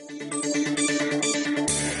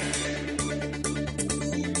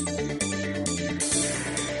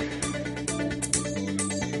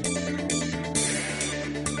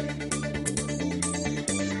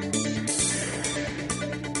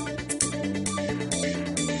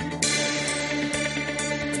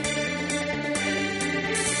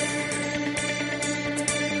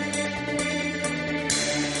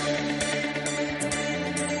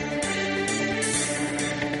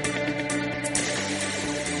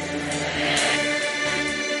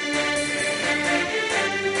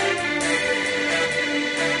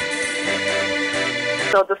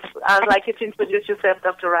So I'd like you to introduce yourself,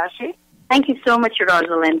 Dr. Rashid. Thank you so much,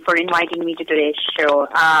 Rosalind, for inviting me to today's show.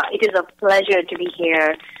 It is a pleasure to be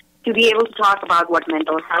here, to be able to talk about what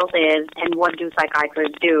mental health is and what do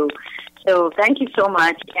psychiatrists do. So thank you so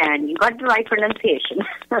much, and you got the right pronunciation.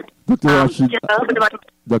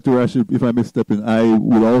 Dr. Rashid, if I may step in, I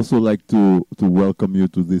would also like to welcome you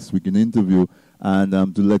to this Week in Interview,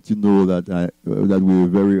 and to let you know that that we're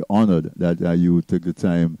very honored that you take the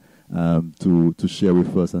time to share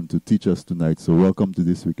with us and to teach us tonight. So welcome to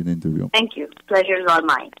this Week in Interview. Thank you. Pleasure is all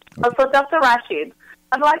mine. Okay. So Dr. Rashid,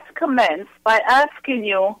 I'd like to commence by asking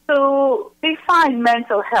you to define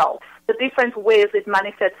mental health, the different ways it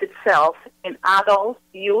manifests itself in adults,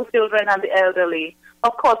 youth, children, and the elderly.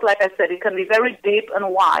 Of course, like I said, it can be very deep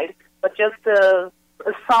and wide, but just a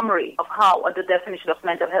summary of how the definition of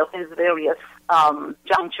mental health is various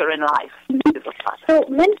juncture in life. So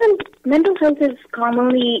mental health is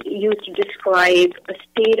commonly used to describe a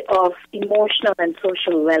state of emotional and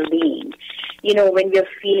social well-being. You know, when you're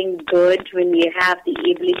feeling good, when you have the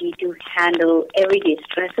ability to handle everyday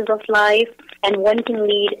stresses of life, and one can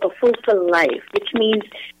lead a fulfilled life, which means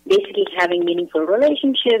basically having meaningful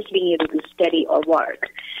relationships, being able to study or work.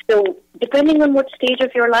 So depending on what stage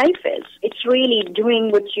of your life is, it's really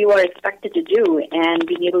doing what you are expected to do and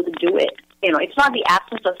being able to do it. You know, it's not the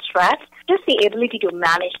absence of stress, just the ability to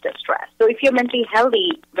manage the stress. So if you're mentally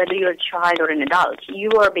healthy, whether you're a child or an adult, you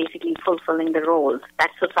are basically fulfilling the roles that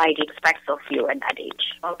society expects of you at that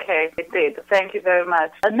age. Okay, it did. Thank you very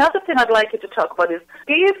much. Another thing I'd like you to talk about is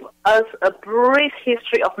give us a brief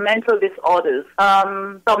history of mental disorders.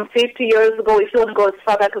 Some 50 years ago, if you want to go as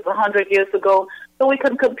far back as 100 years ago, so we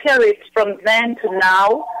can compare it from then to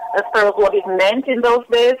now as far as what it meant in those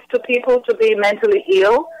days to people to be mentally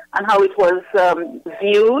ill and how it was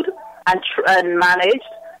viewed and managed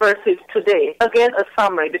versus today. Again, a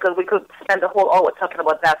summary, because we could spend a whole hour talking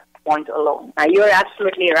about that point alone. You're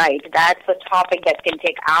absolutely right. That's a topic that can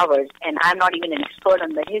take hours, and I'm not even an expert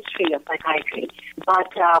on the history of psychiatry.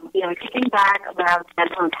 But, if you think back about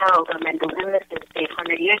mental health or mental illnesses, say,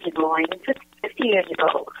 100 years ago, or even 50 years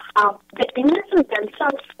ago, the illnesses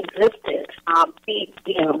themselves existed.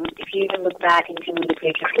 If you even look back into the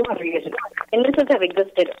future 200 years ago, illnesses have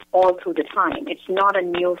existed all through the time. It's not a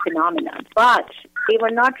new phenomenon. But they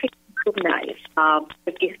were not recognized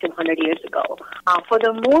 50 to 100 years ago. For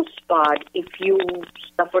the most part, if you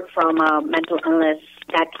suffered from a mental illness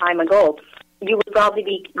that time ago, you would probably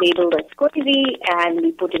be labeled as crazy and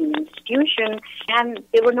be put in an institution, and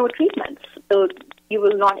there were no treatments. So you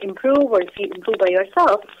will not improve, or if you improve by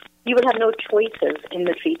yourself, you will have no choices in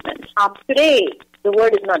the treatment. Today, the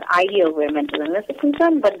world is not ideal where mental illness is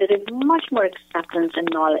concerned, but there is much more acceptance and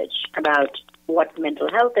knowledge about what mental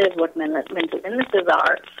health is, what mental illnesses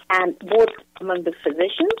are, and both among the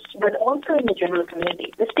physicians, but also in the general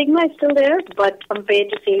community. The stigma is still there, but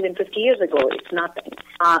compared to, say, even 50 years ago, it's nothing.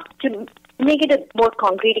 To make it a more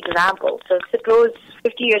concrete example, so suppose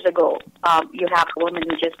 50 years ago, you have a woman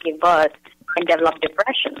who just gave birth and developed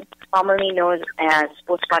depression, commonly known as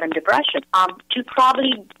postpartum depression. To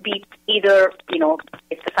probably be either,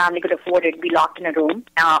 if the family could afford it, be locked in a room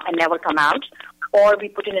and never come out, or be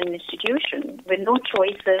put in an institution with no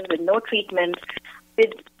choices, with no treatment,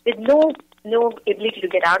 with no ability to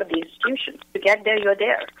get out of the institution. To get there, you're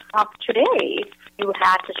there. Today, if you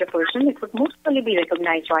had such a person, it would most probably be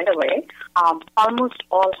recognized right away. Almost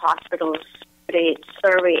all hospitals today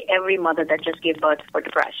survey every mother that just gave birth for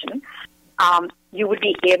depression. You would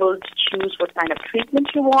be able to choose what kind of treatment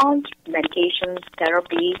you want, medications,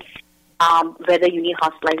 therapy, whether you need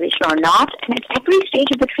hospitalization or not. And at every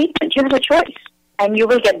stage of the treatment, you have a choice, and you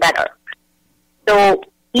will get better. So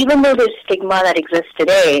even though there's stigma that exists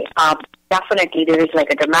today, definitely there is like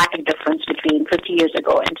a dramatic difference between 50 years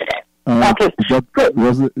ago and today.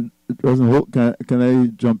 Can I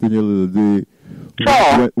jump in a little?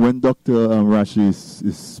 Sure. When Dr. Rashid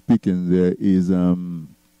is speaking,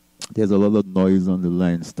 there's a lot of noise on the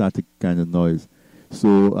line, static kind of noise.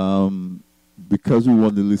 So because we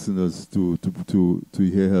want the listeners to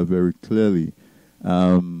hear her very clearly,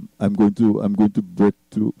 I'm going to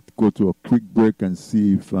go to a quick break and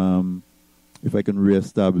see if I can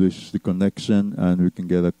reestablish the connection and we can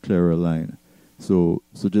get a clearer line. So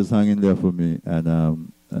just hang in there for me,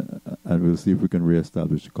 and we'll see if we can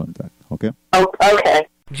reestablish the contact. Okay? Oh, okay.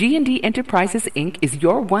 G&D Enterprises, Inc. is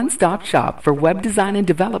your one-stop shop for web design and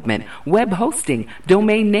development, web hosting,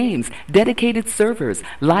 domain names, dedicated servers,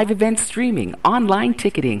 live event streaming, online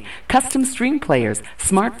ticketing, custom stream players,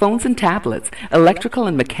 smartphones and tablets, electrical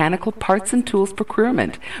and mechanical parts and tools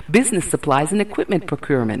procurement, business supplies and equipment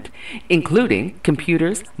procurement, including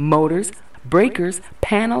computers, motors, breakers,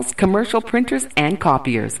 panels, commercial printers, and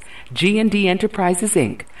copiers. G&D Enterprises,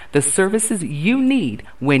 Inc., the services you need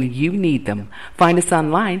when you need them. Find us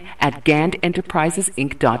online at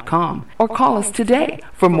gandenterprisesinc.com or call us today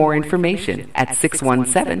for more information at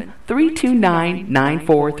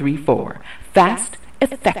 617-329-9434. Fast,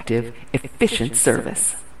 effective, efficient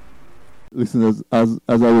service. Listeners, as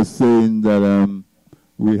I was saying that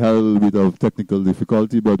we had a little bit of technical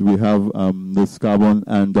difficulty, but we have Ms. Carbon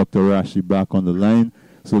and Dr. Rashi back on the line.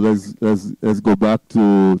 So let's go back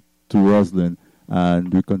to Rosalind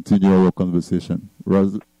and we continue our conversation.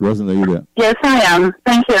 Rosalind, are you there? Yes, I am.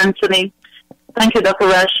 Thank you, Anthony. Thank you, Dr.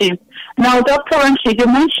 Rashi. Now, Dr. Rashi, you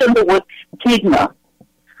mentioned the word stigma,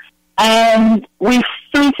 and we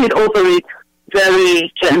flitted over it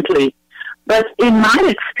very gently. But in my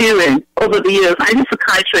experience over the years, I'm a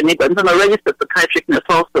psychiatrist and I'm a registered psychiatric nurse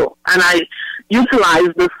also, and I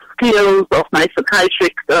utilize the skills of my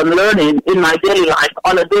psychiatric learning in my daily life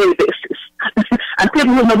on a daily basis. And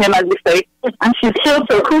people who know me might be saying, and she's still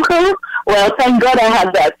so cuckoo. Well, thank God I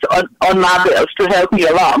had that on my belt to help me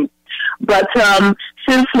along. But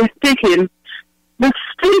seriously speaking, the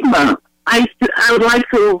stigma, I would like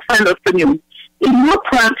to find out from you. In your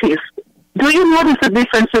practice, do you notice a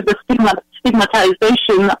difference with the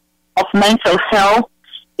stigmatization of mental health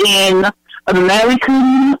in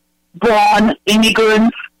American-born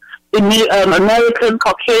immigrants, American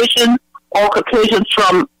Caucasian, or Caucasians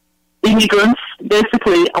from immigrants?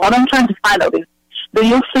 Basically, what I'm trying to find out is, do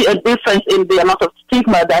you see a difference in the amount of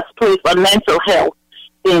stigma that's placed on mental health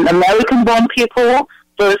in American-born people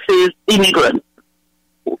versus immigrants,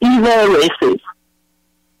 either races?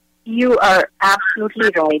 You are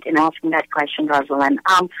absolutely right in asking that question, Rosalind.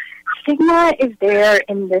 Stigma is there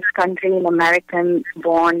in this country, in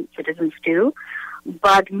American-born citizens too,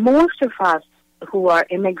 but most of us who are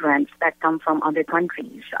immigrants that come from other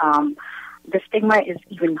countries, the stigma is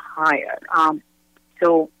even higher.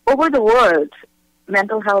 So over the world,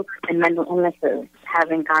 mental health and mental illnesses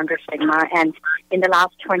have encountered stigma, and in the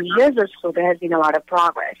last 20 years or so, there has been a lot of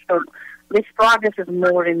progress. So this progress is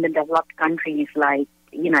more in the developed countries like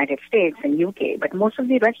United States and UK, but most of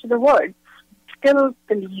the rest of the world still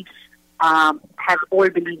believes, has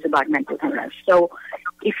old beliefs about mental illness. So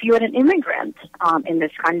if you're an immigrant in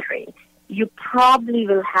this country, you probably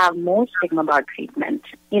will have more stigma about treatment.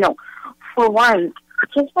 For one,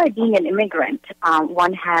 just by being an immigrant,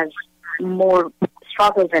 one has more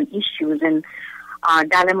struggles and issues and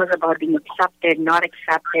dilemmas about being accepted, not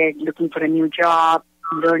accepted, looking for a new job,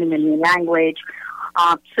 learning a new language.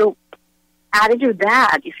 So added to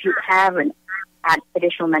that, if you have an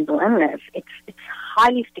additional mental illness, it's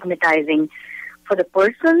highly stigmatizing for the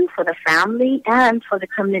person, for the family, and for the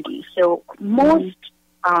community. So most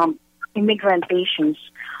immigrant patients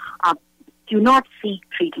do not seek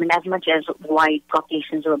treatment as much as white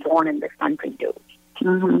Caucasians who are born in this country do.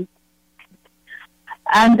 Mm-hmm.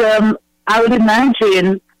 And I would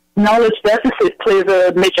imagine knowledge deficit plays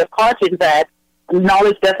a major part in that.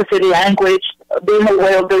 Knowledge deficit, language, being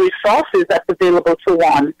aware of the resources that's available to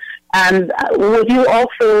one. And would you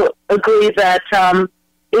also agree that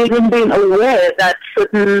even being aware that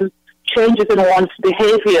certain changes in one's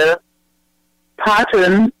behavior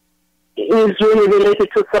pattern is really related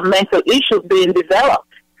to some mental issues being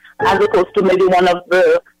developed, as opposed to maybe one of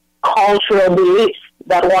the cultural beliefs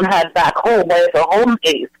that one had back home, wherever home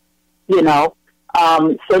is,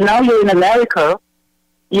 So now you're in America.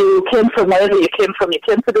 You came from wherever you came from. You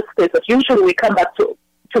came to the States. But usually we come back to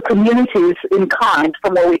communities in kind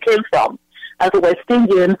from where we came from. As a West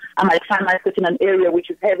Indian, I might find myself in an area which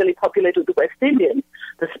is heavily populated with West Indians.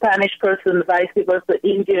 The Spanish person, vice versa,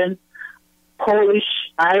 Indian, Polish,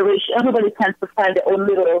 Irish, everybody tends to find their own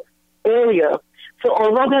little area. So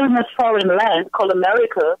although they're in a foreign land called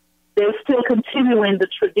America, they're still continuing the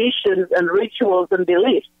traditions and rituals and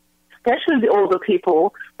beliefs, especially the older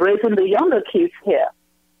people raising the younger kids here.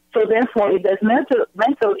 So therefore, if there's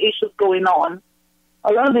mental issues going on,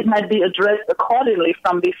 a lot of it might be addressed accordingly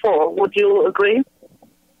from before. Would you agree?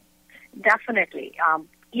 Definitely.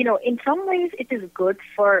 In some ways, it is good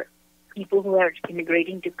for people who are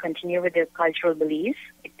immigrating to continue with their cultural beliefs.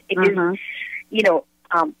 It is,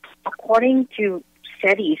 according to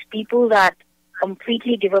studies, people that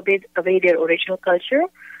completely give away their original culture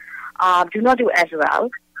do not do as well.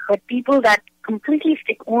 But people that completely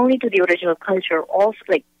stick only to the original culture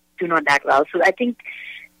also do not that well. So I think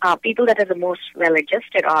people that are the most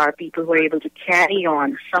well-adjusted are people who are able to carry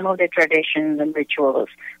on some of their traditions and rituals,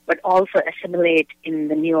 but also assimilate in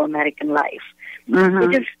the new American life.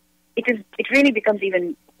 Mm-hmm. It really becomes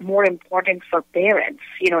even more important for parents.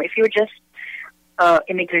 If you're just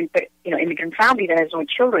immigrant family that has no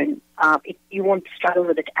children, you won't struggle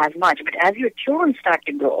with it as much. But as your children start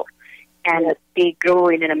to grow, and they grow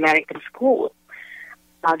in an American school,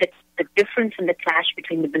 the difference in the clash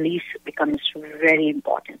between the beliefs becomes very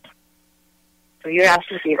important. So you're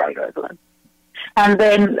absolutely right, Rosalind. And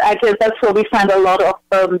then I guess that's where we find a lot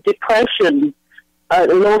of depression,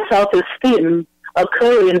 low self-esteem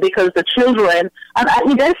occurring because the children,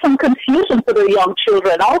 and there's some confusion for the young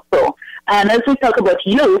children also. And as we talk about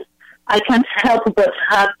youth, I can't help but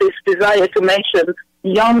have this desire to mention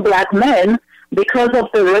young black men because of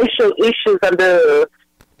the racial issues and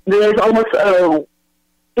there's almost a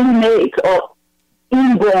innate or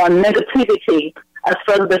inborn negativity as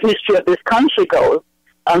far as the history of this country goes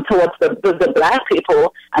towards the black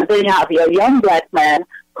people. And then you have your young black man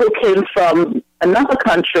who came from another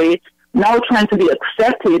country, now trying to be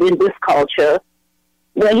accepted in this culture.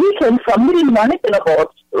 Where he came from, he didn't know anything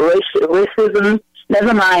about racism.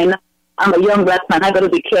 Never mind, I'm a young black man. I got to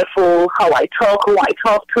be careful how I talk, who I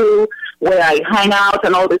talk to, where I hang out,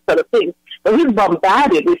 and all this sort of thing. But he's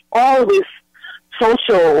bombarded with all this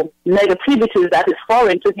social negativity that is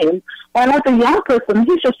foreign to him. While as a young person,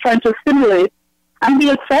 he's just trying to assimilate and be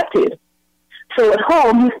accepted. So at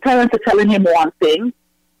home, his parents are telling him one thing.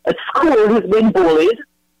 At school, he's being bullied.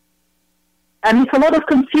 And it's a lot of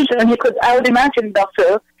confusion. And I would imagine,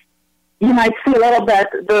 Doctor, you might see a lot of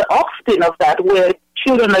that, the offspring of that, where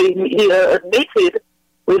children are admitted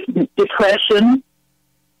with depression,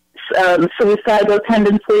 suicidal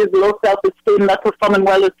tendencies, low self-esteem, not performing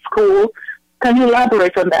well at school. Can you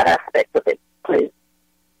elaborate on that aspect of it, please?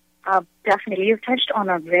 Definitely. You've touched on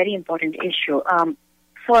a very important issue.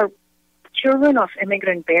 For children of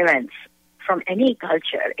immigrant parents from any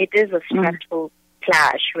culture, it is a stressful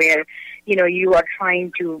clash where, you are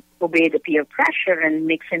trying to obey the peer pressure and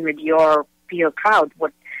mix in with your peer crowd,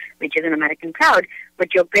 which is an American crowd,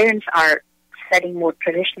 but your parents are setting more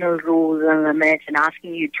traditional rules and limits and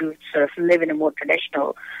asking you to sort of live in a more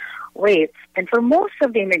traditional way. And for most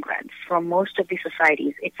of the immigrants, from most of the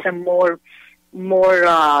societies, it's a more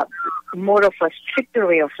of a stricter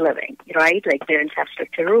way of living, right? Like parents have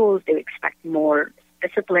stricter rules, they expect more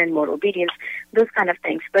discipline, more obedience, those kind of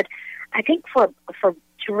things. But I think for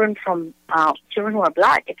children who are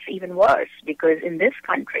black, it's even worse because in this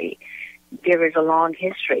country there is a long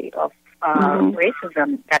history of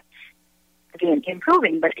racism that's again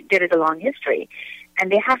improving, but there is a long history,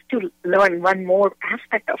 and they have to learn one more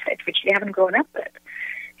aspect of it, which they haven't grown up with.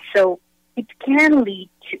 So it can lead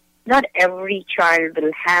to, not every child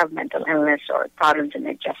will have mental illness or problems in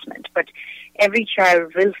adjustment, but every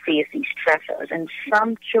child will face these stressors, and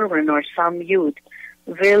some children or some youth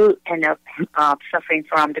will end up suffering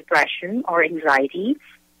from depression or anxiety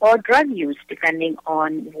or drug use, depending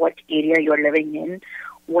on what area you're living in,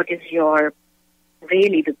 what is your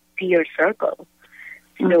really the peer circle.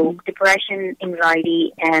 So depression,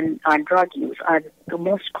 anxiety, and drug use are the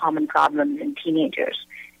most common problems in teenagers,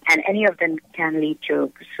 and any of them can lead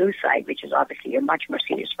to suicide, which is obviously a much more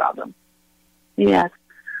serious problem. Yes.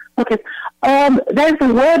 Okay. There's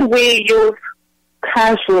a word we use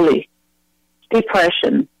casually,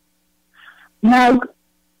 depression. Now,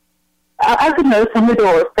 as a nurse, when we do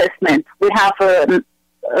our assessment, we have a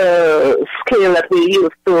scale that we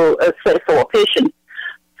use to assess our patients.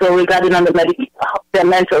 So regarding on their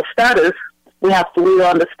mental status, we have to really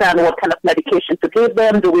understand what kind of medication to give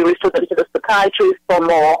them. Do we refer them to the psychiatrist for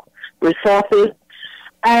more resources?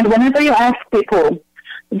 And whenever you ask people,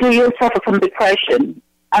 do you suffer from depression?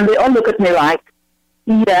 And they all look at me like,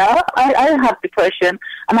 yeah, I have depression.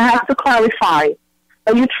 And I have to clarify,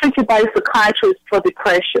 are you treated by a psychiatrist for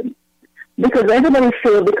depression? Because everybody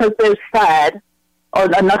feels because they're sad or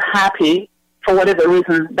are not happy for whatever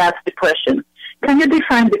reason, that's depression. Can you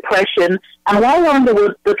define depression? And while we're on the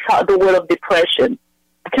word of depression,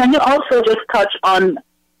 can you also just touch on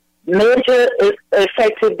major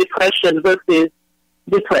effective depression versus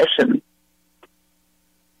depression?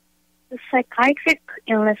 The psychiatric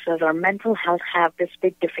illnesses or mental health have this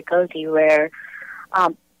big difficulty where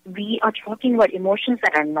we are talking about emotions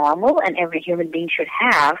that are normal and every human being should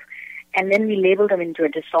have, and then we label them into a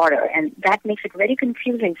disorder, and that makes it very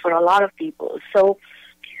confusing for a lot of people. So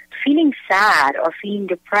feeling sad or feeling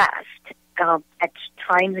depressed at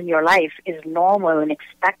times in your life is normal and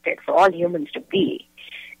expected for all humans to be.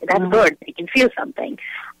 That's good. You can feel something.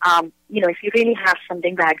 If you really have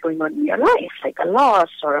something bad going on in your life, like a loss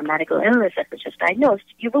or a medical illness that was just diagnosed,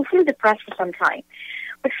 you will feel depressed for some time.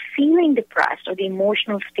 But feeling depressed or the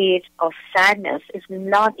emotional state of sadness is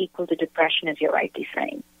not equal to depression, as you're rightly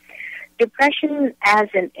saying. Depression as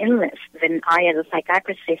an illness, when I as a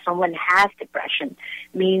psychiatrist say someone has depression,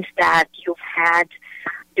 means that you've had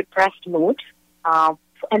depressed mood,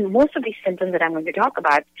 and most of these symptoms that I'm going to talk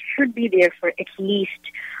about should be there for at least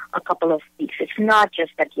a couple of weeks. It's not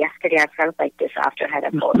just that yesterday I felt like this after I had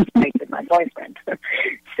a fight with my boyfriend.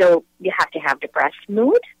 So you have to have depressed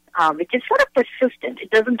mood, which is sort of persistent.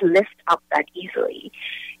 It doesn't lift up that easily.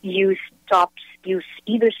 You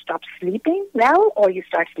either stop sleeping well or you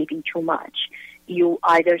start sleeping too much. You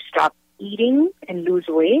either stop eating and lose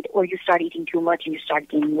weight, or you start eating too much and you start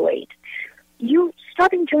gaining weight. You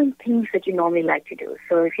start enjoying things that you normally like to do.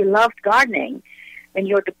 So if you loved gardening, when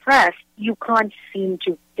you're depressed, you can't seem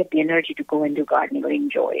to get the energy to go and do gardening or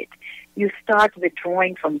enjoy it. You start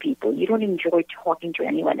withdrawing from people. You don't enjoy talking to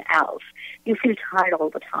anyone else. You feel tired all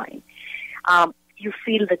the time. You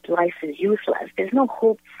feel that life is useless. There's no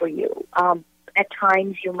hope for you. At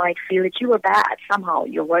times, you might feel that you are bad. Somehow,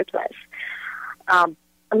 you're worthless.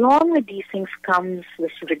 Along with these things comes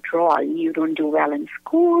this withdrawal. You don't do well in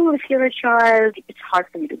school if you're a child. It's hard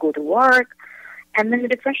for you to go to work. And then the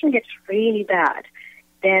depression gets really bad.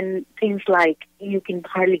 Then things like you can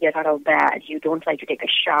hardly get out of bed. You don't like to take a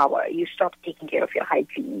shower. You stop taking care of your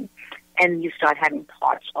hygiene. And you start having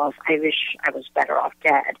thoughts of, I wish I was better off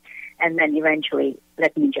dead. And then eventually,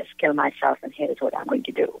 let me just kill myself and here's what I'm going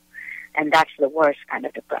to do. And that's the worst kind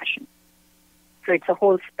of depression. So it's a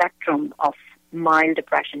whole spectrum of mild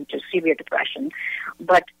depression to severe depression.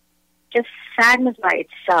 But just sadness by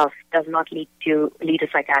itself does not lead a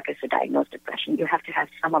psychiatrist to diagnose depression. You have to have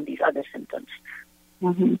some of these other symptoms.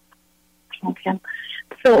 Mm-hmm. Okay.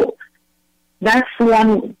 So that's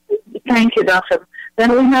one. Thank you, Doctor.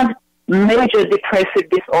 Then we have major depressive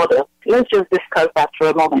disorder. Let's just discuss that for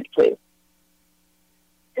a moment, please.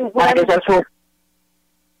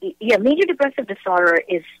 Major depressive disorder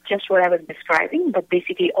is just what I was describing, but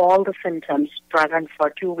basically all the symptoms present for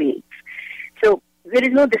 2 weeks. So there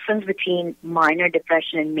is no difference between minor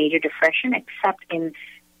depression and major depression, except in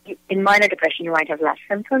minor depression you might have less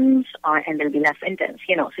symptoms and they'll be less intense.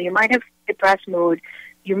 So you might have depressed mood,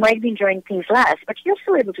 you might be enjoying things less, but you're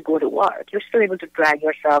still able to go to work. You're still able to drag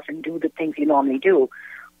yourself and do the things you normally do,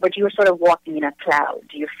 but you're sort of walking in a cloud.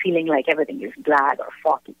 You're feeling like everything is black or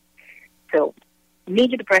foggy. So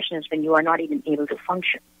major depression is when you are not even able to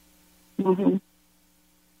function. Mm-hmm.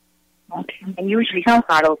 Okay. And usually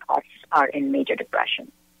suicidal thoughts are in major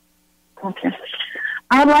depression. Okay.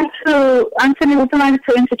 I'd like to, Anthony, would you like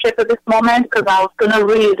to interject at this moment? Because I was going to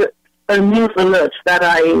read a news alert that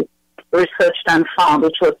I researched and found,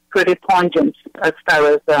 which was pretty poignant as far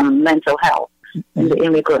as mental health in the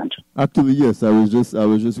immigrant. Actually, yes. I was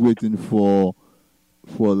just waiting for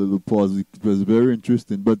a little pause. It was very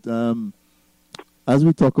interesting. But as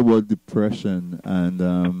we talk about depression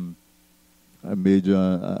and a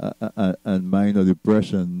major and minor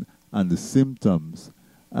depression and the symptoms,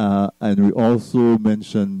 and we also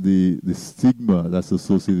mentioned the stigma that's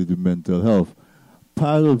associated with mental health.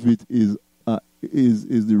 Part of it is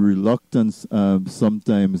the reluctance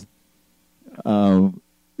sometimes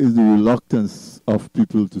is the reluctance of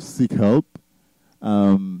people to seek help.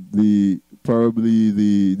 Probably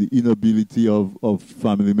the inability of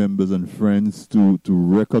family members and friends to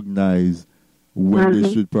recognize when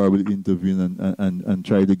they should probably intervene and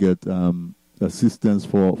try to get assistance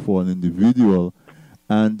for an individual,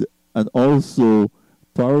 and also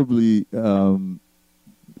probably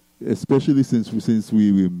especially since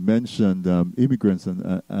we mentioned immigrants and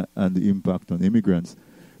the impact on immigrants.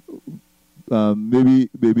 Maybe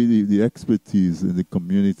the expertise in the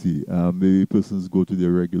community. Maybe persons go to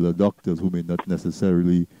their regular doctors who may not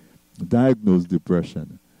necessarily diagnose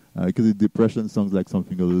depression. Because depression sounds like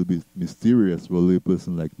something a little bit mysterious for a lay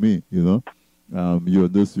person like me, You're a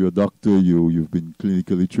nurse, you're a doctor, you've been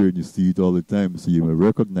clinically trained, you see it all the time, so you may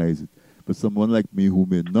recognize it. But someone like me who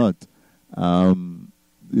may not,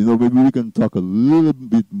 maybe we can talk a little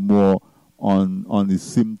bit more on the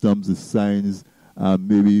symptoms, the signs.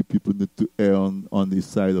 Maybe people need to err on the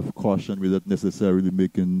side of caution without necessarily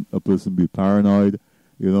making a person be paranoid,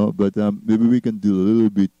 But maybe we can do a little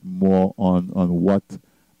bit more on what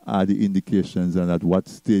are the indications and at what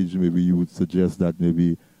stage maybe you would suggest that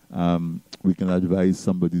maybe we can advise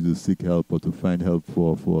somebody to seek help or to find help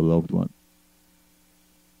for a loved one.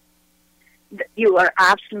 You are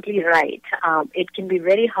absolutely right. It can be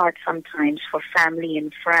very hard sometimes for family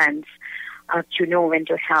and friends to know when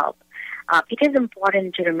to help. It is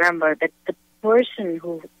important to remember that the person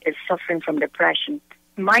who is suffering from depression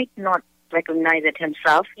might not recognize it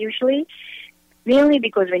himself usually, mainly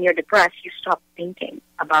because when you're depressed, you stop thinking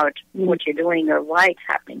about what you're doing or why it's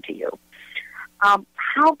happening to you.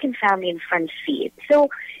 How can family and friends see it? So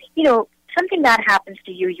something bad happens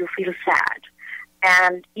to you, you feel sad.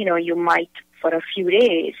 And, you might, for a few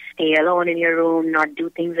days, stay alone in your room, not do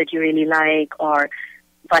things that you really like,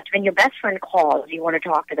 but when your best friend calls, you want to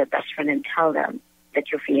talk to the best friend and tell them that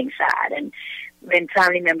you're feeling sad. And when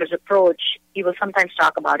family members approach, you will sometimes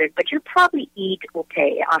talk about it, but you'll probably eat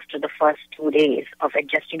okay after the first 2 days of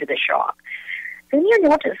adjusting to the shock. Then you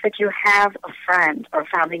notice that you have a friend or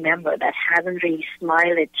family member that hasn't really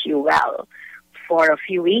smiled at you well for a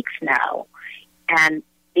few weeks now, and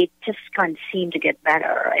it just can't seem to get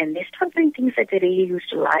better. And they start doing things that they really used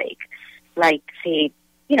to like, say,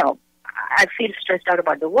 I feel stressed out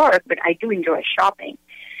about the work, but I do enjoy shopping.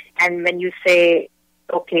 And when you say,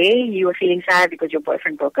 okay, you are feeling sad because your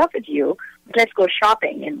boyfriend broke up with you, but let's go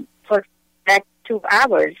shopping. And for that 2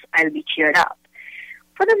 hours, I'll be cheered up.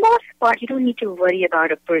 For the most part, you don't need to worry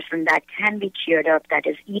about a person that can be cheered up, that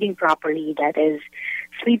is eating properly, that is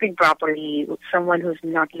sleeping properly, someone who's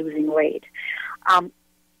not losing weight.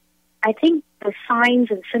 I think the signs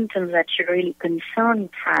and symptoms that should really concern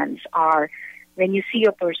friends are when you see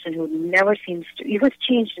a person who never seems to, who has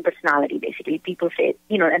changed in personality, basically. People say,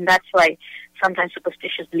 and that's why sometimes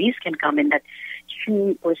superstitious beliefs can come in, that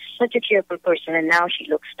she was such a cheerful person and now she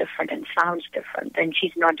looks different and sounds different, and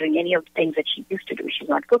she's not doing any of the things that she used to do. She's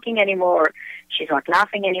not cooking anymore. She's not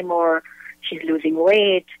laughing anymore. She's losing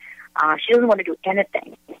weight. She doesn't want to do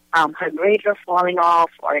anything. Her grades are falling off,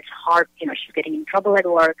 or it's hard, she's getting in trouble at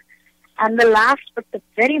work. And the last but the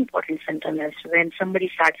very important symptom is when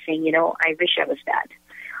somebody starts saying, I wish I was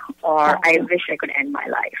dead, or I wish I could end my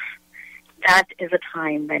life. That is a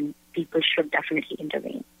time when people should definitely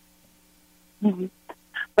intervene. Mm-hmm.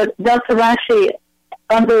 But Dr. Rashi,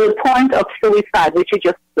 on the point of suicide, which you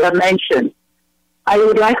just mentioned, I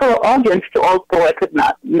would like our audience to also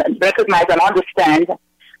recognize and understand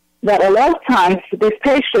that a lot of times this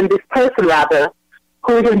person,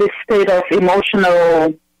 who is in this state of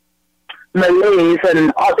emotional malaise,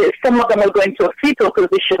 and some of them are going to a fetal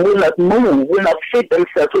position, will not move, will not feed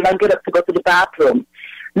themselves, will not get up to go to the bathroom.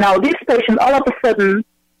 Now, this patient all of a sudden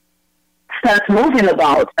starts moving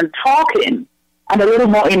about and talking and a little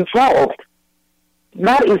more involved.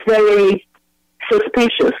 That is very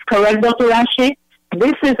suspicious, correct, Dr. Rashi?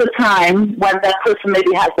 This is a time when that person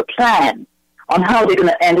maybe has a plan on how they're going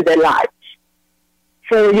to end their life.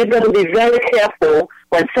 So you've got to be very careful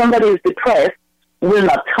when somebody is depressed, will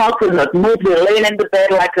not talk, will not move, they're laying in the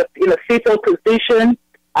bed like in a fetal position,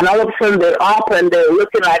 and all of a sudden they're up and they're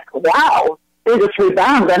looking like, wow, they just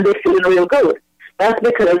rebound and they're feeling real good. That's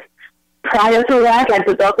because prior to that, like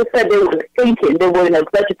the doctor said, they were thinking, they were in a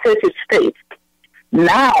vegetative state.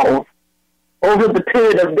 Now, over the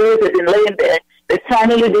period of days they've been laying there, they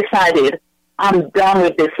finally decided, I'm done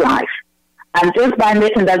with this life. And just by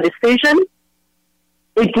making that decision,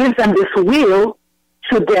 it gives them this will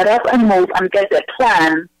to get up and move and get their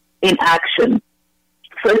plan in action.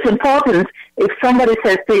 So it's important if somebody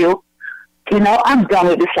says to you, I'm done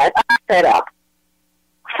with this life, I'm fed up.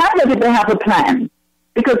 Find out if they have a plan.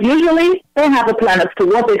 Because usually they have a plan as to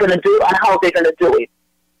what they're going to do and how they're going to do it.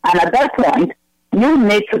 And at that point, you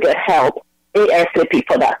need to get help ASAP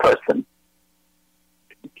for that person.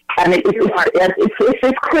 And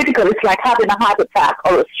it's critical. It's like having a heart attack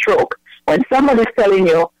or a stroke. When somebody's telling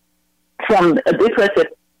you from a depressive,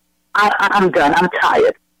 I'm done, I'm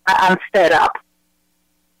tired, I'm fed up.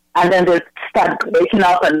 And then they start waking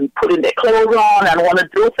up and putting their clothes on and want to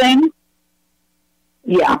do things.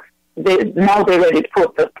 Yeah, now they're ready to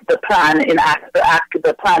put the plan in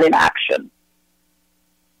action.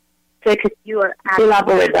 Take it. You are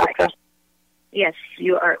elaborate, doctor. Yes,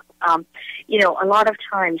 you are. A lot of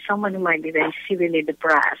times, someone who might be very severely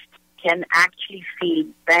depressed can actually feel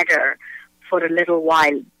better for a little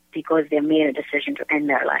while because they made a decision to end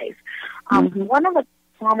their life. One of the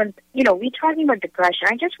common, we're talking about depression.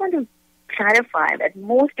 I just want to clarify that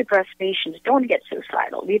most depressed patients don't get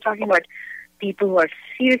suicidal. We're talking about people who are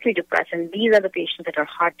seriously depressed, and these are the patients that are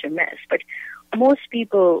hard to miss. But most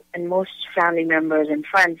people and most family members and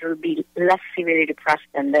friends will be less severely depressed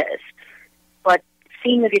than this. But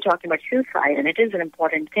seeing that you're talking about suicide, and it is an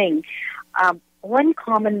important thing, one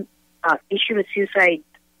common issue with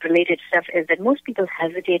suicide-related stuff is that most people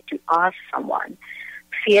hesitate to ask someone,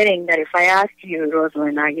 fearing that if I ask you,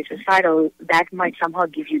 Rosalind, are you suicidal, that might somehow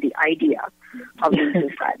give you the idea of being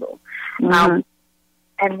suicidal.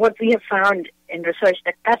 And what we have found in research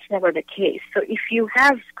that that's never the case. So if you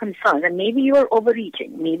have concerns, and maybe you are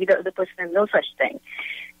overreaching, maybe the other person has no such thing,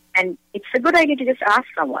 and it's a good idea to just ask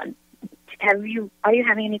someone, are you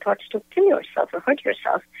having any thoughts to kill yourself or hurt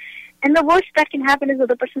yourself? And the worst that can happen is the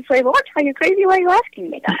other person say, "What? Are you crazy? Why are you asking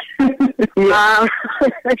me that?"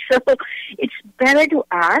 So it's better to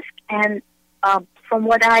ask. And from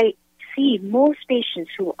what I see, most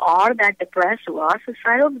patients who are that depressed, who are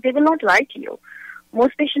suicidal, they will not lie to you.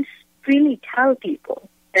 Most patients really tell people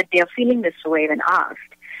that they are feeling this way when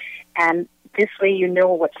asked. And this way you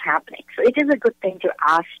know what's happening. So it is a good thing to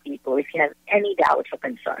ask people if you have any doubts or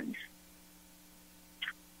concerns.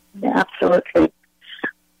 Yeah, absolutely.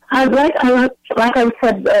 Like I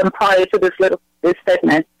said prior to this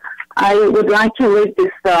segment, I would like to read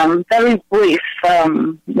this very brief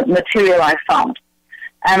material I found.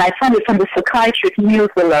 And I found it from the Psychiatric News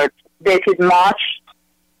Alert dated March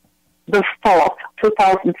the 4th,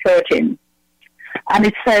 2013. And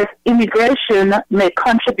it says, immigration may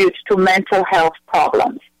contribute to mental health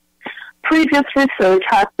problems. Previous research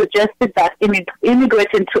has suggested that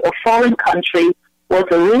immigrating to a foreign country was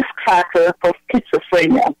a risk factor for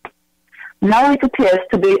schizophrenia. Now it appears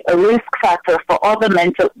to be a risk factor for other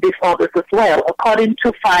mental disorders as well, according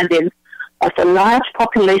to findings of a large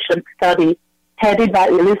population study headed by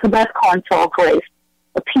Elizabeth Kontor-Grace,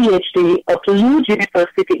 a PhD of Lund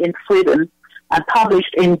University in Sweden, and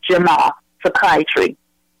published in JAMA Psychiatry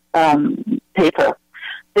paper.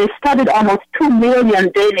 They studied almost 2 million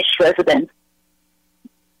Danish residents,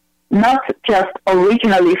 not just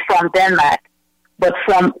originally from Denmark, but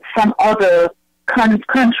from some other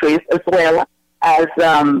countries as well as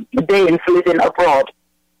Danes living abroad.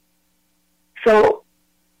 So,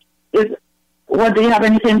 what do you have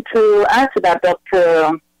anything to add to that,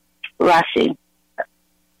 Dr. Rashi?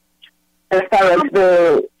 As far as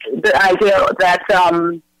the idea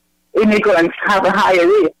that immigrants have a higher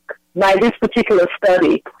risk by this particular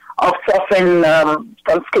study of suffering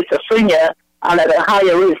from schizophrenia and at a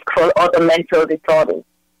higher risk for other mental disorders.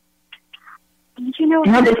 You know,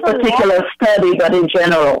 not this particular study, but in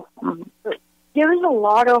general. There is a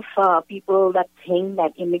lot of people that think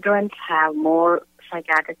that immigrants have more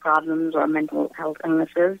psychiatric problems or mental health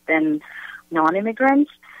illnesses than non-immigrants.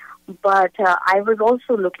 But I was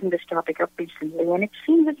also looking this topic up recently, and it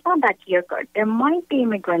seems it's not that clear-cut. There might be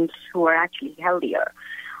immigrants who are actually healthier.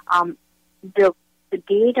 The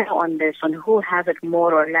data on this, on who has it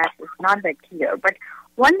more or less, is not that clear. But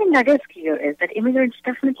one thing that is clear is that immigrants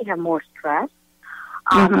definitely have more stress.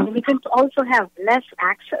 Immigrants also have less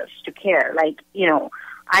access to care. Like, you know,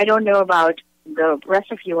 I don't know about the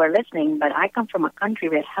rest of you who are listening, but I come from a country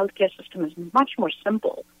where healthcare system is much more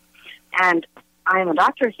simple. And I'm a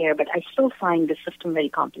doctor here, but I still find the system very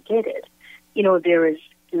complicated. You know, there is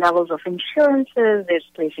levels of insurances, there's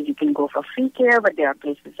places you can go for free care, but there are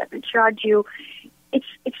places that will charge you.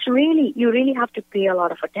 It's really, you really have to pay a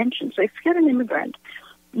lot of attention. So if you're an immigrant,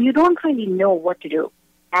 you don't really know what to do,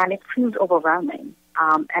 and it feels overwhelming.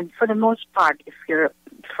 And for the most part, if you're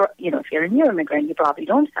a new immigrant, you probably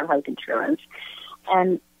don't have health insurance,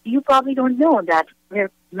 and you probably don't know that where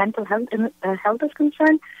mental health is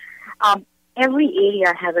concerned, every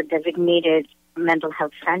area has a designated mental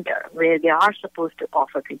health center where they are supposed to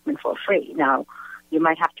offer treatment for free. Now, you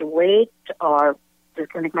might have to wait, or the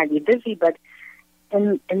clinic might be busy, but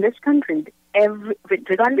in this country,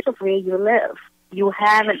 regardless of where you live, you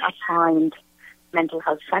have an assigned mental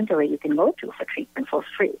health center where you can go to for treatment for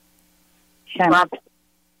free. Yeah. But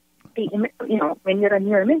when you're a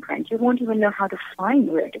new immigrant, you won't even know how to find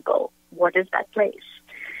where to go. What is that place?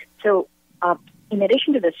 So, in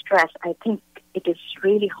addition to the stress, I think it is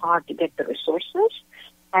really hard to get the resources.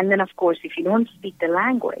 And then, of course, if you don't speak the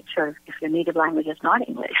language, or if your native language is not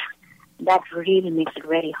English, that really makes it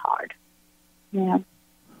very hard. Yeah.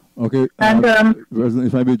 Okay. And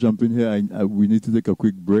if I may jump in here, we need to take a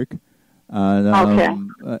quick break. And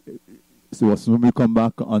so as soon as we come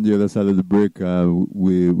back on the other side of the break,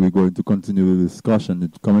 we're going to continue the discussion.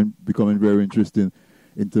 It's becoming very interesting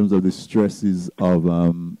in terms of the stresses of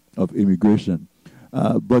immigration.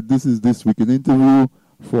 But this is This Week in Interview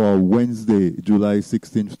for Wednesday, July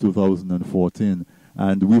 16th, 2014.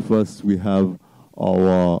 And with us, we have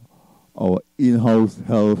our in-house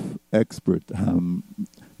health expert,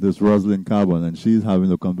 this Rosalind Carbon, and she's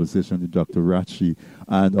having a conversation with Dr. Rashi.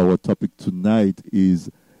 And our topic tonight is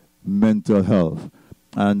mental health.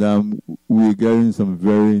 And we're getting some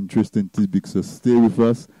very interesting tidbits, so stay with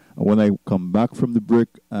us. And when I come back from the break,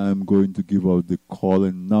 I'm going to give out the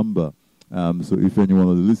call-in number. So if any one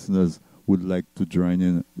of the listeners would like to join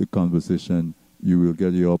in the conversation, you will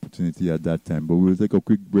get your opportunity at that time. But we'll take a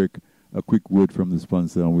quick break, a quick word from the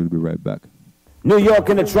sponsor, and we'll be right back. New York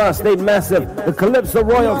and the Tri-State Massive, the Calypso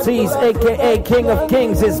Royalties, a.k.a. King of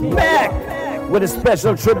Kings, is back with a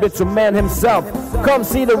special tribute to man himself. Come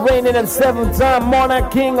see the reigning and seven-time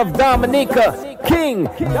monarch king of Dominica, King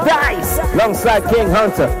Dice, alongside King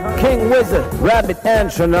Hunter, King Wizard, Rabbit and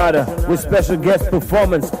Tronada, with special guest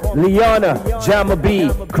performance Liana, Jama B,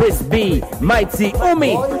 Chris B, Mighty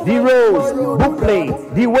Umi, D Rose, Bupley,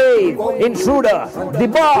 D Wave, Intruder, D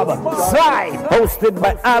Bob, Sly, hosted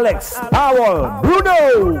by Alex, Powell,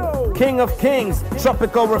 Bruno, King of Kings,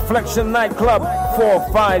 Tropical Reflection Nightclub,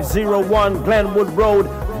 4501 Glenwood Road,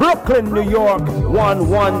 Brooklyn, New York,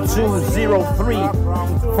 11203.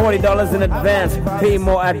 $40 in advance, pay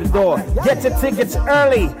more at the door. Get your tickets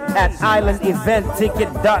early at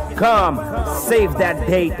islandeventticket.com. Save that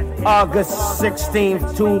date, August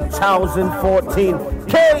 16th, 2014.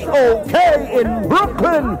 KOK in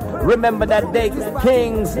Brooklyn. Remember that date,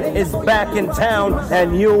 Kings is back in town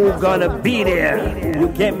and you're gonna be there. You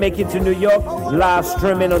can't make it to New York, live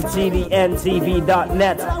streaming on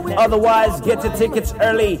TDNTV.net. Otherwise, get your tickets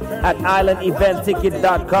early at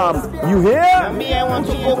islandeventticket.com. You hear? Me, I want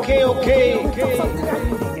to okay.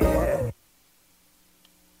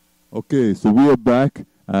 Okay, so we are back,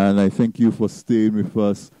 and I thank you for staying with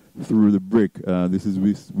us through the break. This is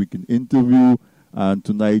Weekend Interview, and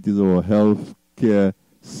tonight is our health care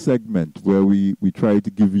segment where we try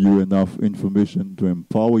to give you enough information to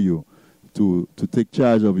empower you to take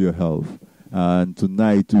charge of your health. And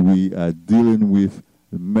tonight we are dealing with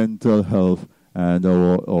mental health, and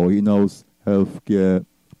our in-house healthcare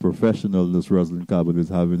professional, Ms. Rosalind Carbon, is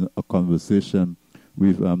having a conversation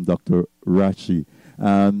with Dr. Rachi.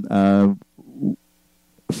 And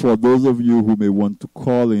for those of you who may want to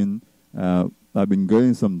call in, I've been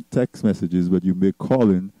getting some text messages, but you may call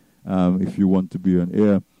in if you want to be on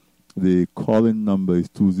air. The call-in number is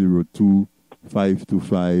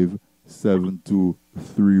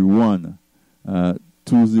 202-525-7231.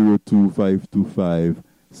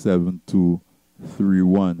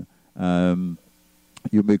 202-525-7231.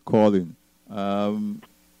 You may call in.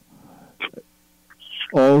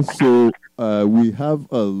 Also, we have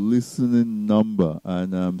a listening number,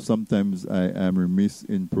 and sometimes I am remiss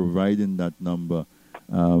in providing that number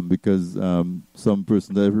because some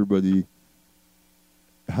person, everybody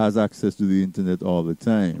has access to the internet all the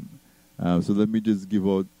time. So let me just give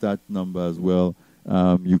out that number as well.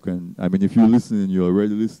 You can, I mean, if you're listening, you're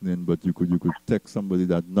already listening, but you could text somebody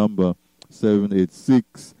that number,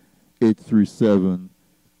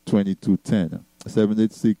 786-837-2210.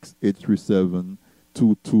 786-837-2210.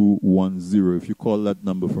 If you call that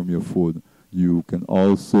number from your phone, you can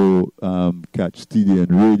also catch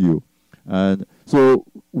TDN radio. And so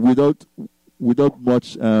without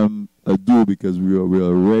much ado, because we are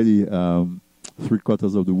already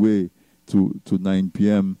 3/4 of the way to 9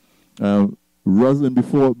 p.m. Rosalind,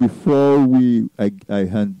 before I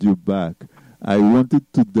hand you back, I wanted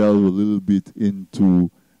to delve a little bit into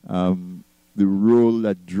the role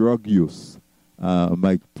that drug use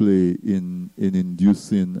might play in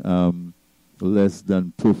inducing less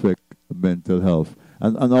than perfect mental health.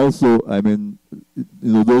 And also, I mean,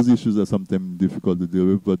 those issues are sometimes difficult to deal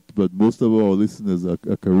with, but most of our listeners are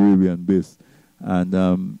Caribbean-based.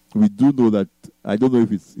 And we do know that, I don't know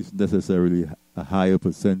if it's necessarily a higher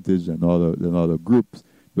percentage than other groups,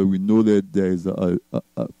 but we know that there is a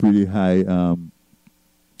pretty high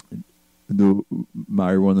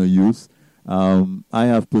marijuana use. I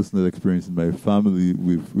have personal experience in my family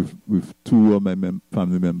with two of my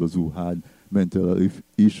family members who had mental health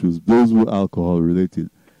issues. Those were alcohol related,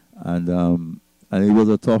 and it was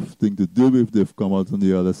a tough thing to deal with. They've come out on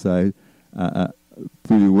the other side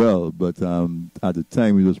pretty well, but at the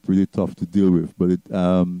time it was pretty tough to deal with. But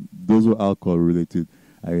those were alcohol related.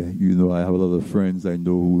 I have a lot of friends I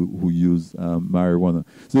know who use marijuana.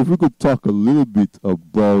 So if we could talk a little bit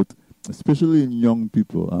about, especially in young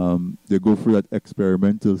people, they go through that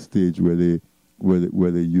experimental stage where they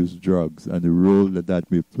use drugs, and the role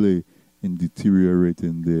that may play in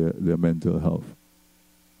deteriorating their mental health.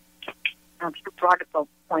 You brought up a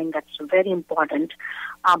point that's very important.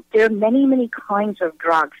 There are many, many kinds of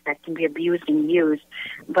drugs that can be abused and used,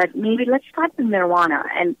 but maybe let's start with marijuana.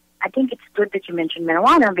 And I think it's good that you mentioned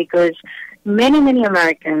marijuana because many, many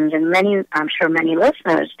Americans and I'm sure many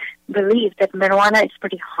listeners believe that marijuana is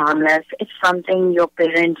pretty harmless. It's something your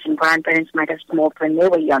parents and grandparents might have smoked when they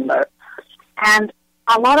were younger. And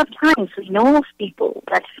a lot of times we know of people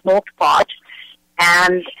that smoke pot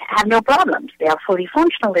and have no problems. They are fully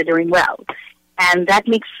functional, they're doing well. And that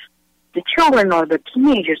makes the children or the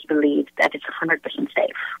teenagers believe that it's 100%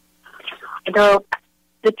 safe. The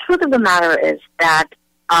truth of the matter is that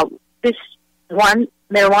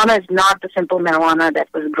marijuana is not the simple marijuana that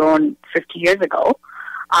was grown 50 years ago.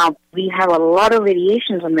 We have a lot of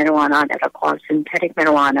variations on marijuana that are called synthetic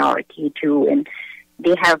marijuana or K2, and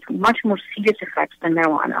they have much more serious effects than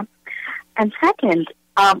marijuana. And second,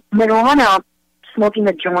 marijuana, smoking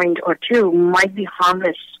a joint or two might be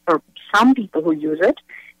harmless for some people who use it,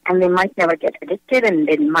 and they might never get addicted, and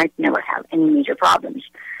they might never have any major problems.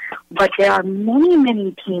 But there are many,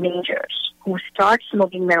 many teenagers who start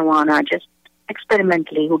smoking marijuana just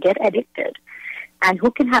experimentally, who get addicted, and who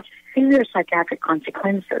can have severe psychiatric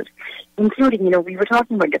consequences, including, we were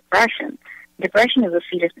talking about depression. Depression is a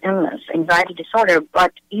serious illness, anxiety disorder,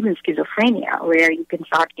 but even schizophrenia, where you can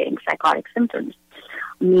start getting psychotic symptoms,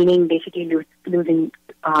 meaning basically losing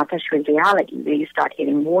touch with reality, where you start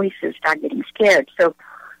hearing voices, start getting scared. So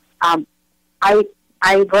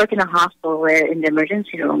I work in a hospital where in the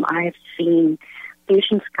emergency room I have seen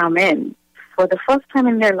patients come in for the first time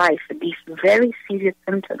in their life with these very serious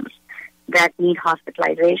symptoms that need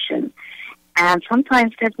hospitalization. And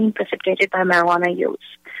sometimes they've been precipitated by marijuana use.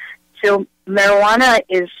 So marijuana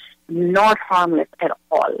is not harmless at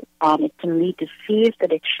all. It can lead to serious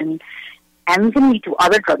addiction and can lead to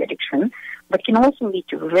other drug addiction, but can also lead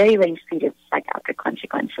to very, very serious psychiatric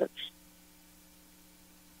consequences.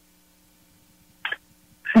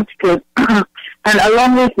 That's good. And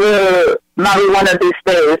along with the marijuana these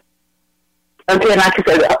days, again, like I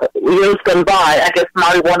said, years gone by, I guess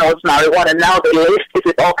marijuana was marijuana. Now they laced it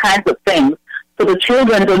with all kinds of things. So the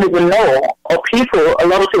children don't even know, or a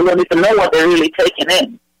lot of people don't even know what they're really taking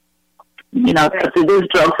in. Because these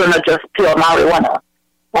drugs are not just pure marijuana.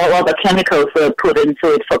 All other chemicals are put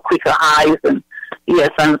into it for quicker highs and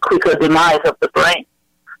quicker demise of the brain.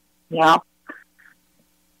 Yeah.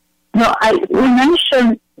 No, we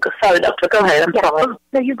mentioned. Sorry, doctor. Go ahead. I'm sorry.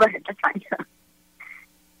 No, you go ahead. That's fine.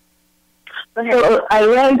 Go ahead. So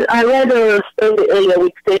I read a study earlier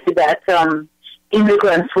which stated that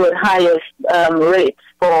immigrants were highest rates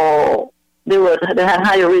they had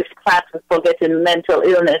higher risk factors for getting mental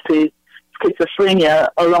illnesses, schizophrenia,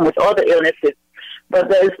 along with other illnesses. But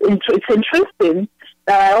it's interesting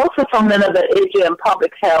that I also found another AJM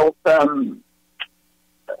public health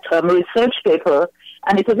research paper,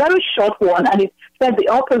 and it's a very short one, and it said the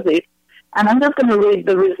opposite. And I'm just going to read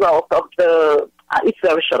the result of it's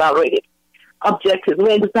very short, I'll read it. Objectives.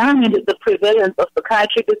 We examined the prevalence of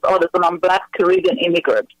psychiatric disorders among Black Caribbean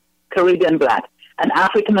immigrants, Caribbean Black, and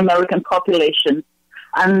African American populations,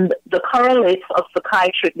 and the correlates of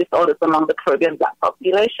psychiatric disorders among the Caribbean Black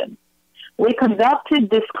population. We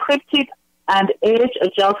conducted descriptive and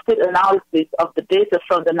age-adjusted analysis of the data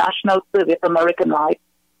from the National Survey of American Life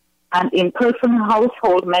and in-person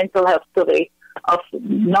household mental health survey of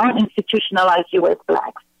non-institutionalized U.S.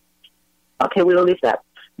 Blacks. Okay, we'll leave that.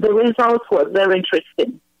 The results were very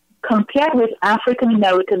interesting. Compared with African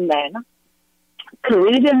American men,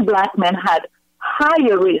 Caribbean Black men had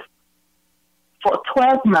higher risk for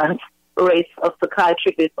 12-month rates of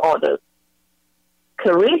psychiatric disorders.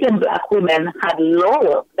 Caribbean Black women had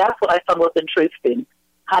lower, that's what I thought was interesting,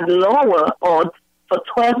 had lower odds for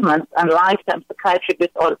 12 months and lifetime psychiatric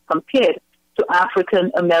disorders compared to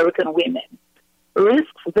African American women.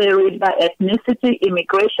 Risks varied by ethnicity,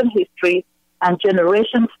 immigration history, and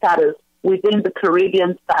generation status within the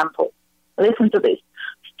Caribbean sample. Listen to this.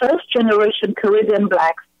 First-generation Caribbean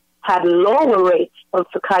Blacks had lower rates of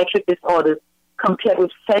psychiatric disorders compared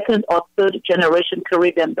with second- or third-generation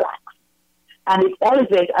Caribbean Blacks. And it's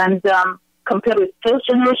elevated, and compared with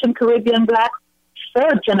first-generation Caribbean Blacks,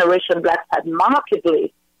 third-generation Blacks had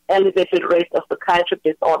markedly elevated rates of psychiatric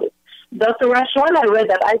disorders. Dr. Rash, when I read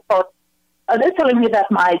that, I thought, are they telling me that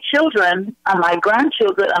my children and my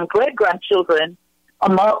grandchildren and great-grandchildren are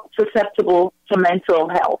more susceptible to mental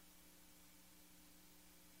health?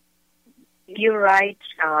 You're right,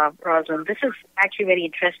 Rosalind. This is actually very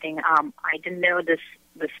interesting. I didn't know this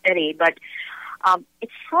study, but it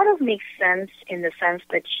sort of makes sense in the sense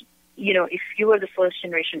that, if you were the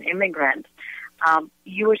first-generation immigrant,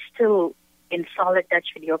 you were still in solid touch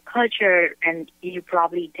with your culture, and you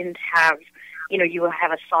probably didn't have, you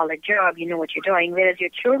have a solid job, you know what you're doing, whereas your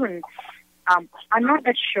children are not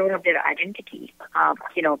that sure of their identity.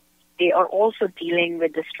 They are also dealing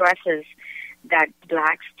with the stresses that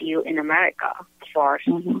Blacks deal in America for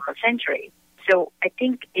a century. So I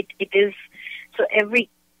think it is, so every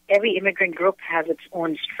immigrant group has its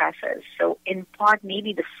own stresses. So in part,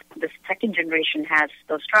 maybe the second generation has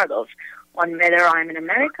those struggles on whether I'm an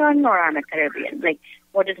American or I'm a Caribbean. Like,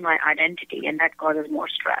 what is my identity? And that causes more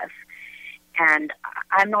stress. And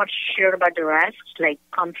I'm not sure about the rest, like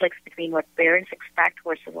conflicts between what parents expect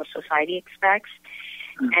versus what society expects.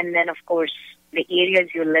 And then, of course, the areas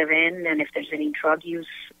you live in and if there's any drug use.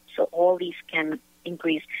 So all these can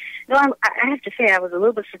increase. No, I have to say I was a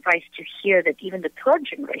little bit surprised to hear that even the third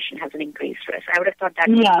generation has an increased risk. I would have thought that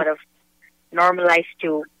was sort of normalized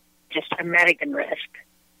to just American risk.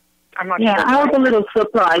 I'm not Yeah, sure. I was a little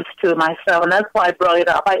surprised to myself, and that's why I brought it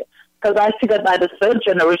up. Because I figured by the third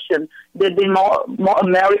generation, they'd be more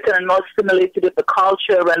American and more stimulated with the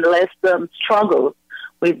culture and less struggle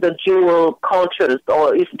with the dual cultures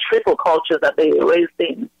or even triple cultures that they raised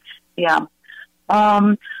in. Yeah.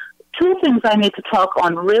 Two things I need to talk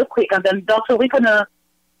on real quick, and then, Doctor, we're going to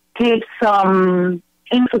give some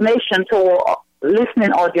information to our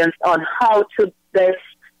listening audience on how to best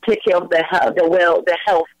take care of their health,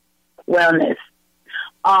 wellness,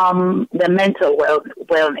 the mental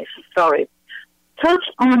wellness. Sorry. Touch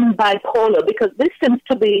on bipolar, because this seems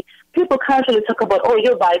to be, people casually talk about, oh,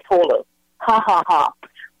 you're bipolar. Ha, ha, ha.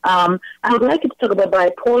 I would like you to talk about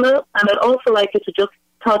bipolar, and I'd also like you to just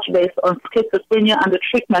touch base on schizophrenia and the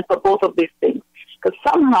treatment for both of these things. Because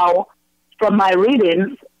somehow, from my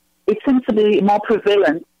readings, it seems to be more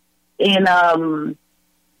prevalent in our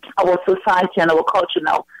society and our culture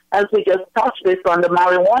now, as we just touched base on the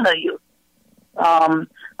marijuana use.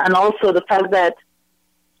 And also the fact that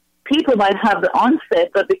people might have the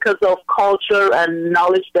onset, but because of culture and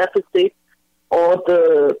knowledge deficit or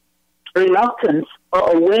the reluctance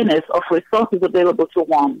or awareness of resources available to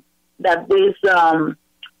one, that these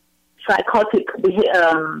psychotic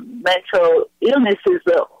mental illnesses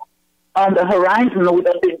on the horizon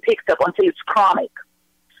without being picked up until it's chronic.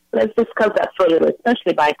 Let's discuss that further,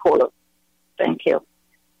 especially bipolar. Thank you.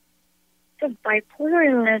 So bipolar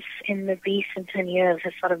illness in the recent 10 years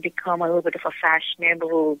has sort of become a little bit of a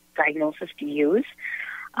fashionable diagnosis to use.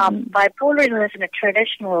 Bipolar illness in a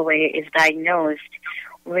traditional way is diagnosed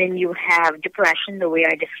when you have depression, the way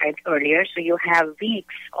I described earlier. So you have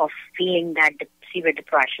weeks of feeling that severe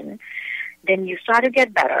depression. Then you start to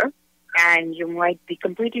get better, and you might be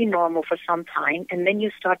completely normal for some time, and then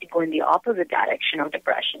you start to go in the opposite direction of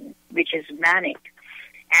depression, which is manic.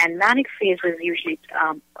 And manic phases usually,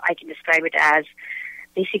 I can describe it as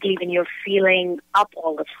basically when you're feeling up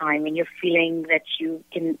all the time, and you're feeling that you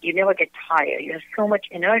never get tired. You have so much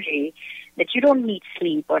energy that you don't need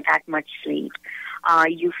sleep or that much sleep.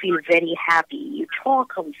 You feel very happy. You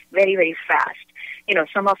talk very, very fast. You know,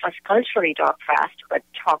 some of us culturally talk fast, but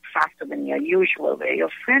talk faster than your usual, where your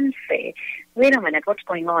friends say, wait a minute, what's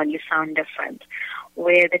going on? You sound different.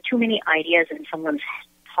 Where there are too many ideas in someone's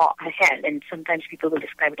head, and sometimes people will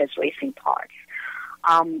describe it as racing thoughts.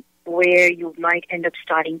 Where you might end up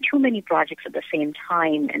starting too many projects at the same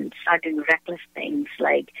time and start doing reckless things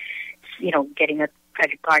like, you know, getting a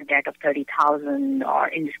credit card debt of $30,000 or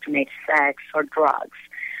indiscriminate sex or drugs.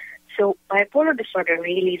 So bipolar disorder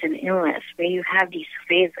really is an illness where you have these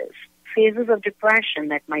phases of depression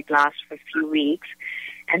that might last for a few weeks,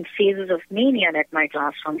 and phases of mania that might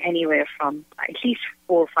last from anywhere from at least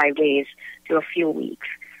 4 or 5 days to a few weeks.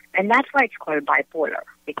 And that's why it's called bipolar,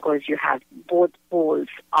 because you have both poles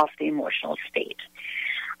of the emotional state.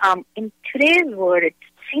 In today's world, it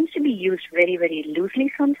seems to be used very, very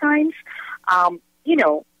loosely sometimes. You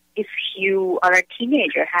know, if you are a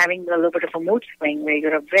teenager having a little bit of a mood swing where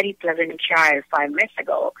you're a very pleasant child 5 minutes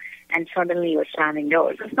ago and suddenly you're slamming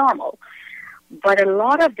doors, it's normal. But a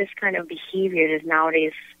lot of this kind of behavior is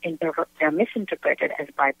nowadays misinterpreted as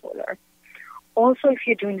bipolar. Also, if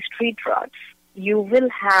you're doing street drugs, you will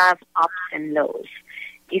have ups and lows.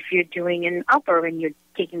 If you're doing an upper, when you're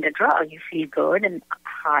taking the drug, you feel good and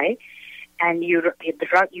high, and the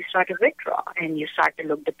drug, you start to withdraw, and you start to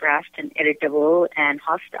look depressed and irritable and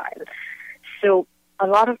hostile. So a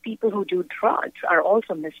lot of people who do drugs are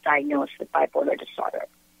also misdiagnosed with bipolar disorder.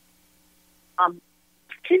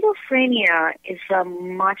 Schizophrenia is a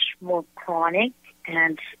much more chronic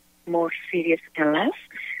and more serious illness.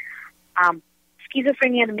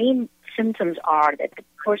 Schizophrenia, the main symptoms are that the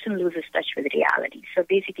person loses touch with reality. So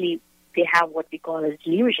basically, they have what we call as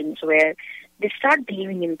delusions, where they start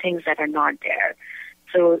believing in things that are not there.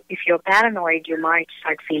 So if you're paranoid, you might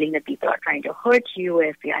start feeling that people are trying to hurt you,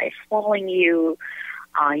 FBI is following you.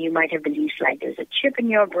 You might have beliefs like there's a chip in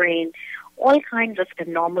your brain, all kinds of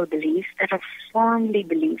abnormal beliefs that are firmly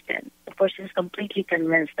believed in. The person is completely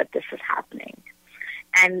convinced that this is happening.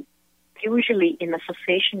 And usually in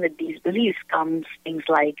association with these beliefs comes things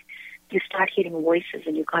like you start hearing voices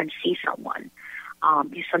and you can't see someone.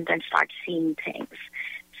 You sometimes start seeing things.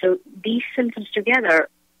 So these symptoms together,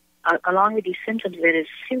 along with these symptoms, there is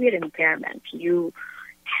severe impairment. You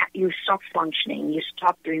stop functioning. You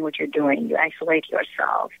stop doing what you're doing. You isolate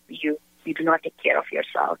yourself. You do not take care of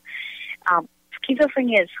yourself.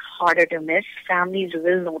 Schizophrenia is harder to miss. Families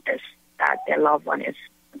will notice that their loved one is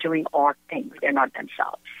doing odd things. They're not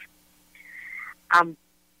themselves.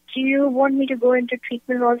 Do you want me to go into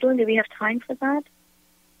treatment, Rosalind? Do we have time for that?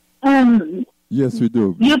 Yes, we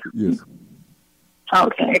do. Yes. Yes.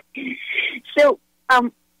 Okay. So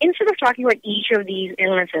instead of talking about each of these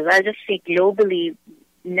illnesses, I'll just say globally,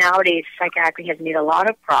 nowadays psychiatry has made a lot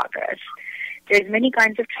of progress. There's many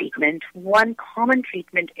kinds of treatment. One common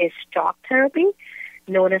treatment is talk therapy,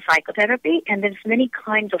 known as psychotherapy, and there's many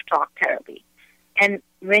kinds of talk therapy. And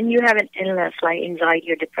when you have an illness like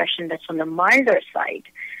anxiety or depression that's on the milder side,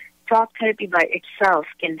 talk therapy by itself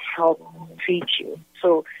can help treat you.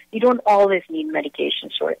 So you don't always need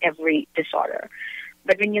medications for every disorder.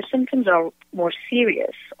 But when your symptoms are more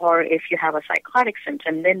serious, or if you have a psychotic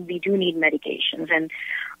symptom, then we do need medications. And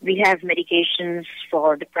we have medications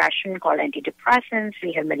for depression called antidepressants.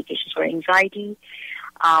 We have medications for anxiety.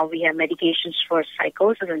 We have medications for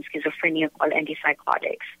psychosis and schizophrenia called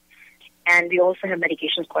antipsychotics. And we also have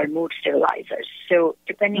medications called mood stabilizers. So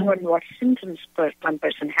depending on what symptoms one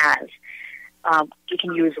person has, you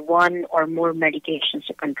can use one or more medications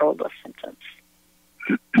to control those symptoms.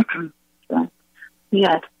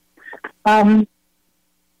 Yes.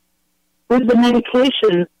 With the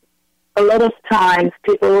medication, a lot of times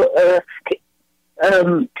people,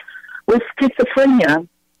 with schizophrenia,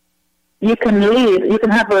 you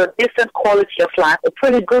can have a decent quality of life, a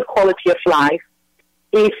pretty good quality of life,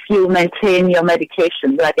 if you maintain your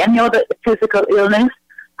medication. Like any other physical illness,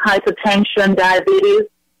 hypertension, diabetes,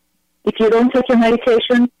 if you don't take your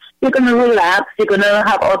medication, you're going to relapse, you're going to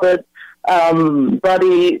have other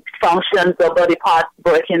body functions or body parts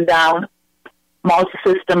breaking down,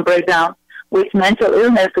 multi-system breakdown. With mental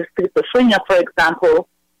illness, with schizophrenia, for example,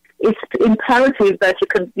 it's imperative that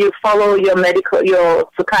you follow your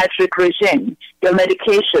psychiatric regime, your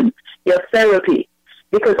medication, your therapy,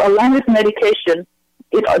 because along with medication,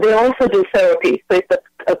 they also do therapy. So it's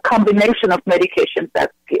a combination of medications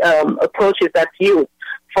that approaches that's used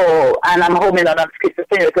for, and I'm homing on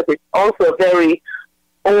schizophrenia because it's also a very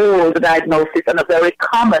old diagnosis and a very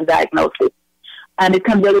common diagnosis. And it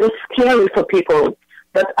can be a little scary for people.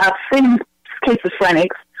 But I've seen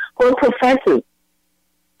schizophrenics who are professors.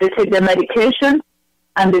 They take their medication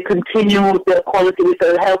and they continue with their quality, with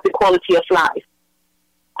a healthy quality of life.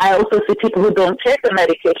 I also see people who don't take the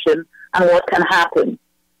medication and what can happen.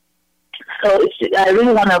 So I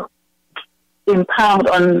really want to impound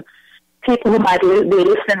on people who might be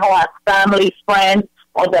listening who are family, friends,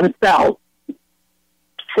 or themselves.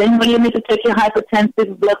 Same way you need to take your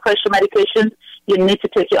hypertensive blood pressure medication, you need to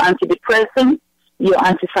take your antidepressant, your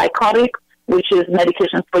antipsychotic, which is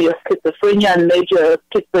medication for your schizophrenia and major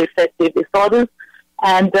schizoaffective disorders.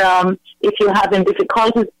 And if you're having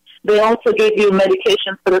difficulties, they also give you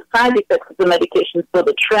medication for the side effects of the medication, so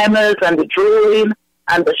the tremors and the drooling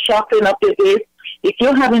and the shuffling of your gaze. If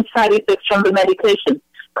you're having side effects from the medication,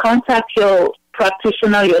 contact your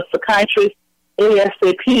practitioner, your psychiatrist,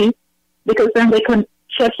 ASAP, because then they can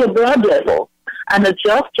check your blood level and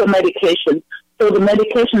adjust your medication so the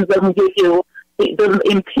medication doesn't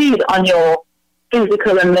impede on your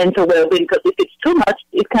physical and mental well-being, because if it's too much,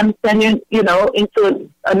 it can send you, into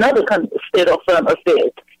another state of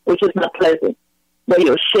affairs, which is not pleasant, where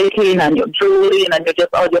you're shaking and you're drooling and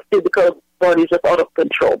all your physical body is just out of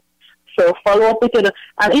control. So follow up with it.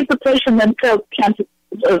 And if the patient themselves can't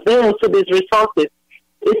avail to these resources,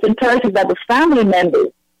 it's imperative that the family members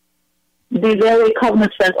be very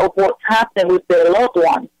cognizant of what's happening with their loved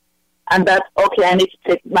one. And that's, okay, I need to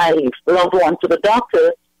take my loved one to the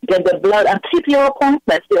doctor, get the blood, and keep your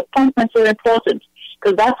appointments. The appointments are important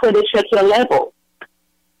because that's where they check your level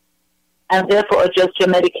and therefore adjust your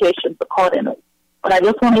medications accordingly. But I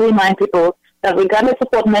just want to remind people that regardless of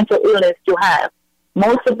what mental illness you have,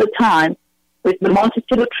 most of the time, with the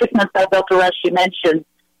multitude of treatments that Dr. Rashi mentioned,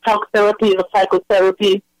 talk therapy or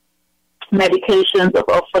psychotherapy, medications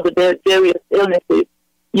for the various illnesses,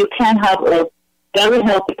 you can have a very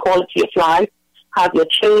healthy quality of life, have your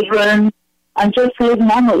children, and just live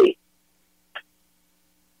normally.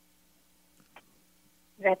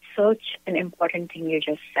 That's such an important thing you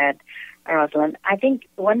just said, Rosalind. I think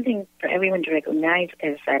one thing for everyone to recognize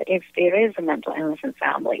is that if there is a mental illness in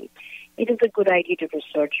family, it is a good idea to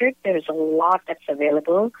research it. There is a lot that's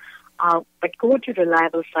available. But go to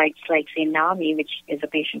reliable sites like, say, NAMI, which is a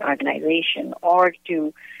patient organization, or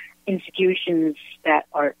to institutions that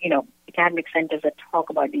are, academic centers that talk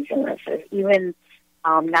about these illnesses. Even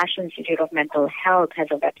National Institute of Mental Health has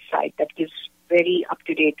a website that gives very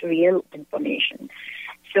up-to-date, real information.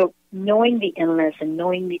 So knowing the illness and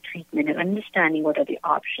knowing the treatment and understanding what are the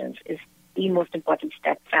options is the most important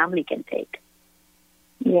step family can take.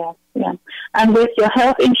 Yeah. And with your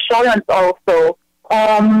health insurance also,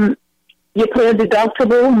 you pay a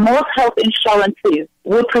deductible. Most health insurances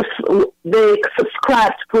they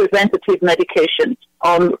subscribe to preventative medication,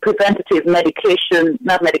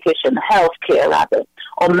 health care rather,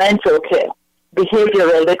 or mental care.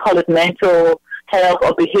 behavioral. They call it mental health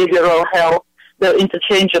or behavioral health. They're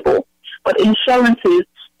interchangeable. But insurances,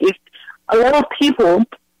 if a lot of people,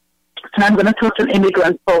 and I'm going to touch on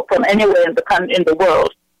immigrants from anywhere in the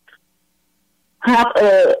world, have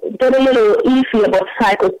get a little iffy about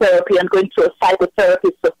psychotherapy and going to a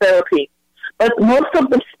psychotherapist for therapy. But most of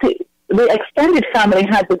the extended family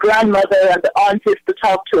had the grandmother and the aunties to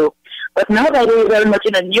talk to. But now that we're very much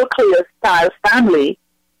in a nuclear-style family,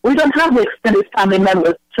 we don't have the extended family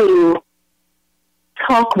members to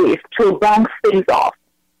talk with, to bounce things off,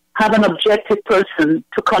 have an objective person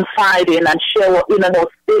to confide in and share what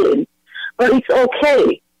innermost feelings. But it's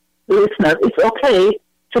okay, listeners, it's okay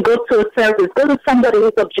to go to a therapist, go to somebody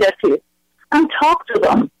who's objective, and talk to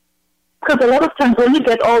them. Because a lot of times when you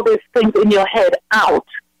get all these things in your head out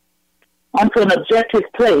onto an objective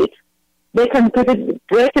plate, they can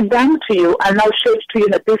break it down to you and now show it to you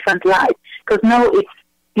in a different light. Because now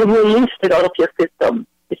you've released it out of your system.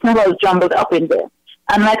 It's not all jumbled up in there.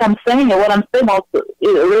 And like I'm saying, what I'm saying also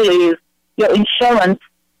really is your insurance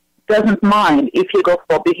doesn't mind if you go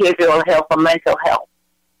for behavioral health or mental health.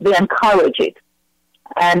 They encourage it.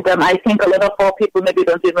 And I think a lot of our people maybe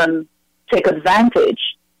don't even take advantage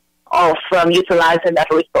of utilizing that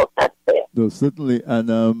resource that's there. No, certainly. And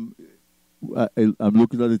I'm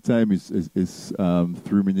looking at the time. It's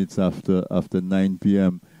 3 minutes after 9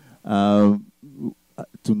 p.m.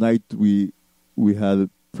 Tonight we had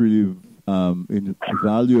pretty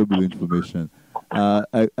valuable information.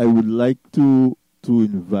 I would like to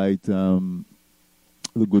invite the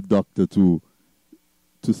good doctor to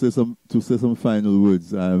say some final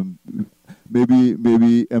words.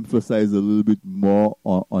 Maybe emphasize a little bit more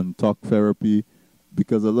on talk therapy,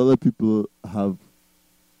 because a lot of people have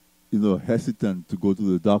hesitant to go to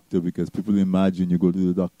the doctor because people imagine you go to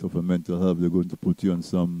the doctor for mental health, they're going to put you on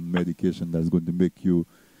some medication that's going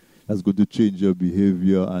to change your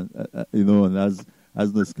behavior, and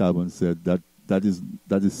as Nurse Carbon said, that is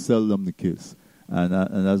seldom the case. And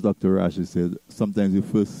as Dr. Rashi said, sometimes the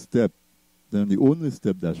first step, then the only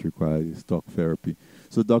step that's required is talk therapy.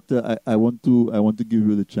 So, Doctor, I want to give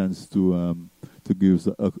you the chance to give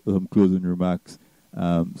some closing remarks.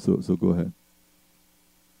 So go ahead.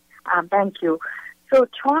 Thank you. So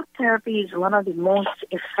talk therapy is one of the most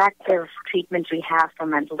effective treatments we have for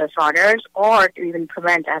mental disorders, or to even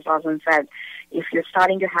prevent, as Rosalind said, if you're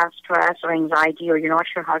starting to have stress or anxiety, or you're not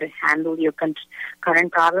sure how to handle your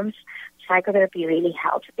current problems, psychotherapy really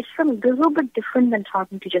helps. It's a little bit different than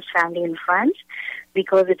talking to just family and friends,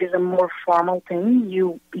 because it is a more formal thing.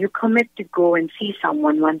 You commit to go and see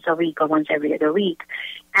someone once a week or once every other week.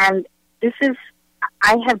 And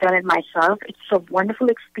I have done it myself. It's a wonderful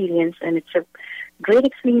experience, and it's a great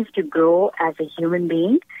experience to grow as a human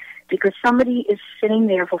being, because somebody is sitting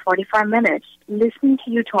there for 45 minutes listening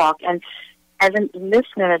to you talk, and as a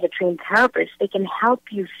listener, as a trained therapist, they can help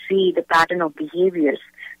you see the pattern of behaviors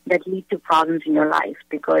that lead to problems in your life.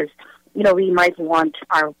 Because, we might want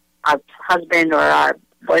our husband or our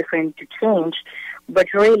boyfriend to change, but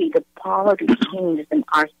really the power to change is in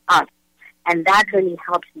us. And that really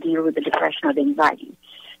helps deal with the depression or the anxiety.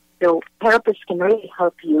 So therapists can really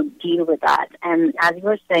help you deal with that. And as you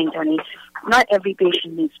were saying, Tony, not every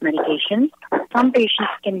patient needs medication. Some patients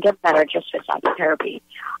can get better just with psychotherapy.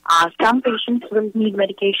 Some patients will need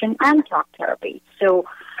medication and talk therapy. So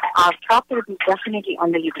talk therapy is definitely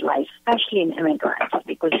underutilized, especially in immigrants,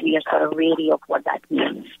 because we are sort of wary of what that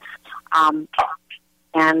means.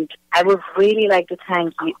 And I would really like to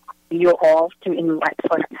thank you all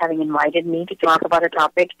for having invited me to talk about a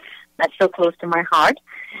topic that's so close to my heart.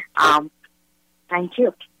 Thank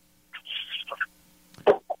you.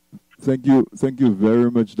 Thank you very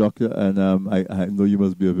much, Doctor. And I know you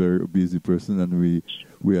must be a very busy person, and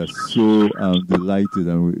we are so delighted,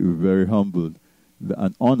 and we're very humbled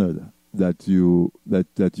and honored that you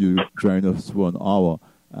joined us for an hour.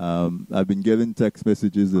 I've been getting text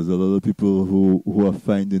messages. There's a lot of people who are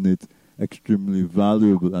finding it extremely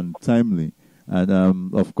valuable and timely. And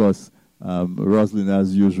of course, Rosalind,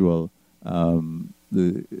 as usual,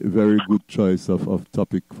 the very good choice of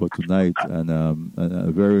topic for tonight, and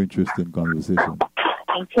a very interesting conversation.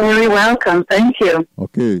 Thank you. Very welcome. Thank you.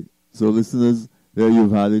 Okay, so listeners, there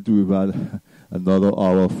you've had it. We've had another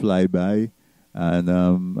hour fly by, and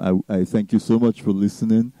I thank you so much for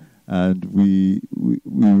listening. And we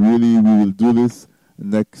will do this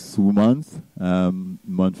next month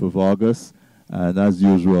of August. And as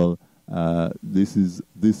usual, this is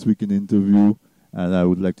This Week in Interview, and I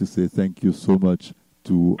would like to say thank you so much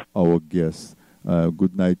to our guests.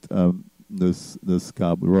 Good night, Nurse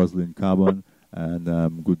Rosalind Carbon,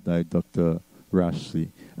 and good night, Dr.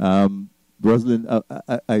 Rashi. Rosalind,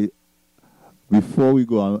 before we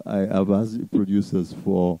go on, I've asked the producers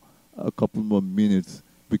for a couple more minutes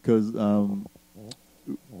because how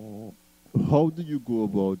do you go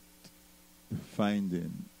about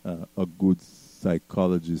finding a good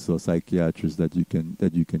psychologist or psychiatrist that you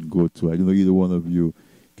can go to? I don't know, either one of you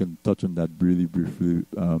can touch on that really briefly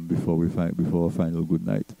before our final good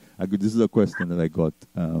night. This is a question that I got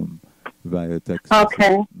via text.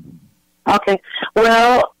 Okay. Okay.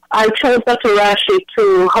 Well, I chose Dr. Rashi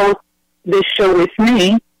to host this show with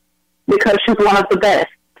me because she's one of the best.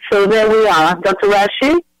 So there we are. Dr.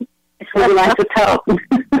 Rashi, would you like to talk?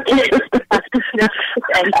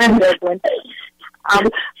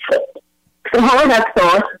 So hold that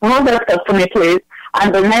thought for me, please.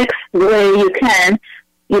 And the next way you can,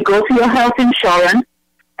 you go to your health insurance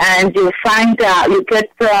and you find out, you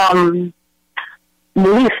get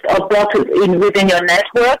list of doctors within your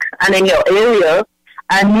network and in your area,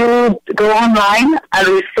 and you go online and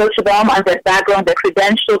research them and their background, their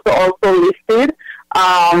credentials are also listed.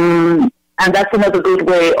 And that's another good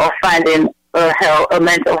way of finding a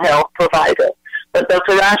mental health provider. But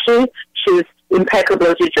Dr. Rashi, she's impeccable,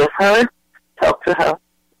 as you just heard. Talk to her.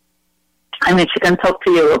 I mean, she can talk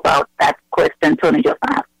to you about that question Tony just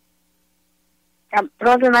asked.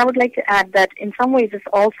 Rosalind, I would like to add that in some ways it's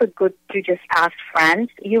also good to just ask friends.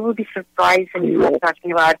 You will be surprised when you start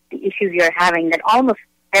talking about the issues you're having that almost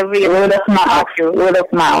every word of mouth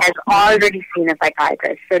has already seen a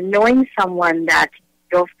psychiatrist. So knowing someone that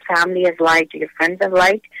your family has liked, your friends have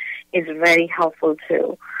liked, is very helpful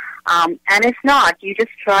too. And if not, you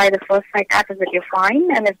just try the first psychiatrist that you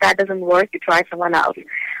find, and if that doesn't work, you try someone else.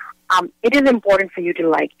 It is important for you to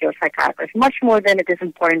like your psychiatrist, much more than it is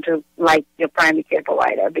important to like your primary care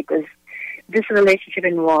provider, because this relationship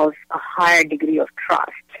involves a higher degree of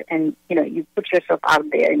trust, and you put yourself out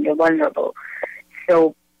there and you're vulnerable.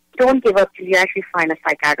 So don't give up till you actually find a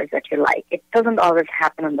psychiatrist that you like. It doesn't always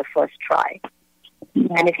happen on the first try.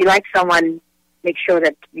 Yeah. And if you like someone, make sure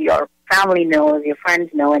that your family knows, your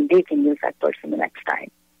friends know, and they can use that person the next time.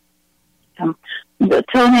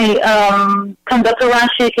 Tony, can Dr.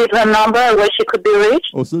 Rashi give her number where she could be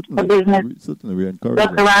reached? Oh, certainly. Certainly, we encourage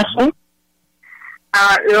Dr. Rashi?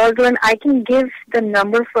 Rosalind, I can give the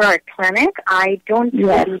number for our clinic. I don't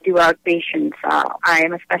really do outpatients. I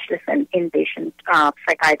am a specialist in inpatient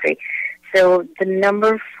psychiatry. So the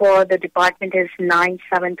number for the department is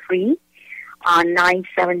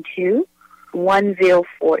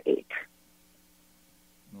 973-972-1048.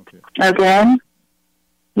 Okay. Again?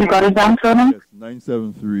 You got it down, Tony? Yes,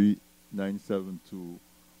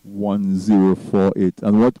 973-972-1048.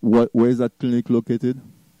 And where is that clinic located?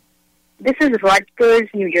 This is Rutgers,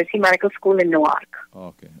 New Jersey Medical School in Newark.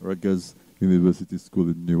 Okay, Rutgers University School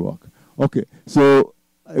in Newark. Okay, so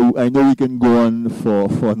I know we can go on for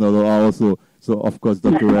another hour. So of course,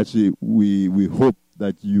 Dr. Rashi, we hope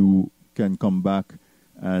that you can come back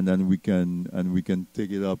and then we can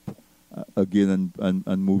take it up again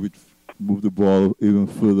and move the ball even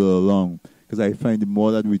further along. Because I find the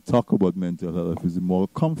more that we talk about mental health, is the more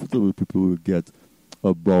comfortable people will get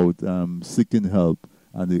about seeking help,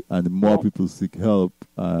 and the more people seek help,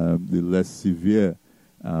 the less severe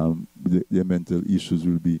their mental issues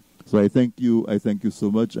will be. So I thank you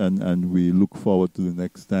so much, and we look forward to the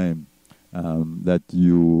next time that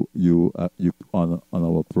you on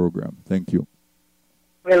our program. Thank you.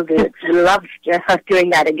 Will do. We love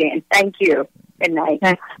doing that again. Thank you. Good night.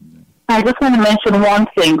 I just want to mention one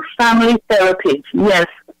thing. Family therapy. Yes,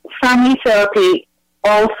 family therapy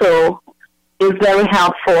also is very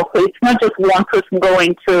helpful. So it's not just one person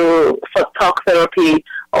going for talk therapy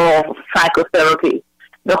or psychotherapy.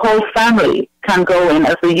 The whole family can go in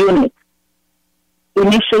as a unit.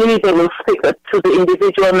 Initially, they will speak to the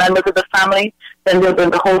individual members of the family, then they'll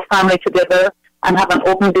bring the whole family together and have an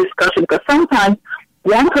open discussion. Because sometimes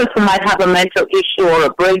one person might have a mental issue or a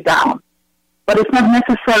breakdown, but it's not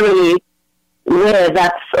necessarily where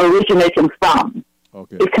that's originating from.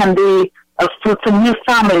 Okay. It can be a new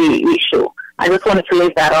family issue. I just wanted to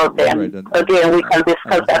leave that out there. Right, again, we can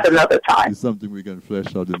discuss that another time. It's something we can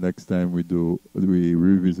flesh out the next time we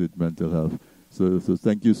revisit mental health. So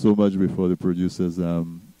thank you so much before the producers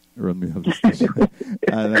run me off the station.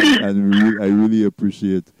 and I really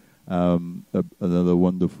appreciate another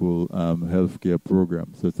wonderful healthcare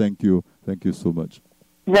program. So thank you so much.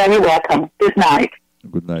 Very welcome. Good night.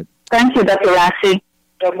 Good night. Thank you, Dr. Rashi.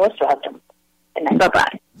 You're most welcome.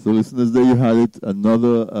 Bye-bye. So listeners, there you had it.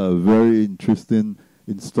 Another very interesting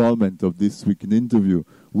installment of This Week in Interview.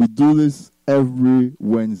 We do this every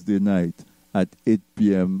Wednesday night at 8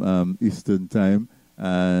 p.m. Eastern Time.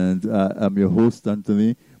 And I'm your host,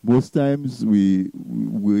 Anthony. most times we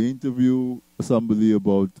interview somebody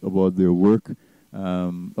about their work,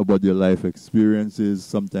 about their life experiences.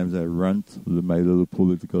 Sometimes I rant, my little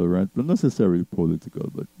political rant, not necessarily political,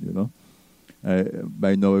 but you know.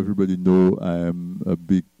 By now, everybody know I am a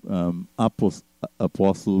big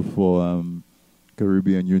apostle for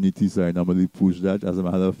Caribbean unity, so I normally push that. As a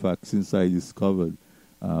matter of fact, since I discovered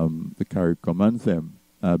the CARICOM anthem,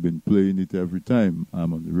 I've been playing it every time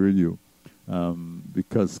I'm on the radio,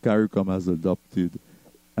 because CARICOM has adopted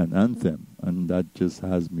an anthem, and that just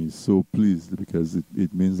has me so pleased, because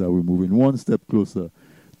it means that we're moving one step closer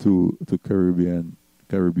to Caribbean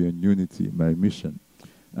unity, my mission.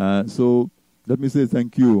 So let me say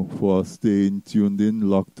thank you for staying tuned in,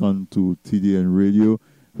 locked on to TDN Radio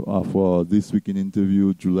for this week in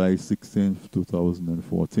interview, July 16th,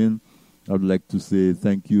 2014. I would like to say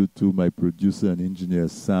thank you to my producer and engineer,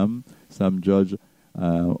 Sam Judge,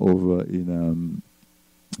 over in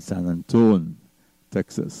San Antonio,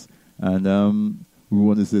 Texas. And we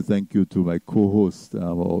want to say thank you to my co-host,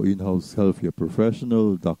 our in-house healthcare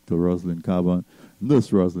professional, Dr. Rosalind Carbon,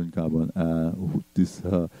 Nurse Rosalind Carbon.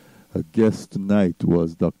 Her guest tonight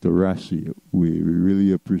was Dr. Rashi. We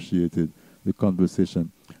really appreciated the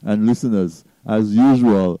conversation. And listeners, as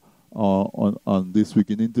usual, on this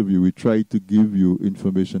week in interview, we try to give you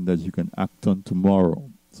information that you can act on tomorrow.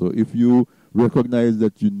 So if you recognize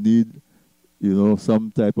that you need, some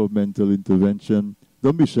type of mental intervention,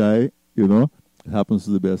 don't be shy. It happens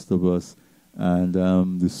to the best of us. And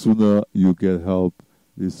the sooner you get help,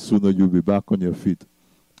 the sooner you'll be back on your feet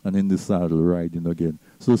and in the saddle riding again.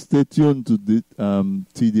 So stay tuned to the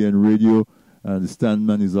TDN Radio. The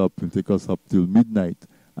Standman is up and take us up till midnight.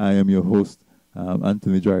 I am your host,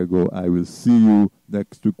 Anthony Jarigo. I will see you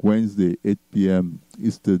next week, Wednesday, 8 p.m.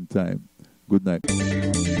 Eastern Time. Good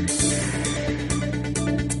night.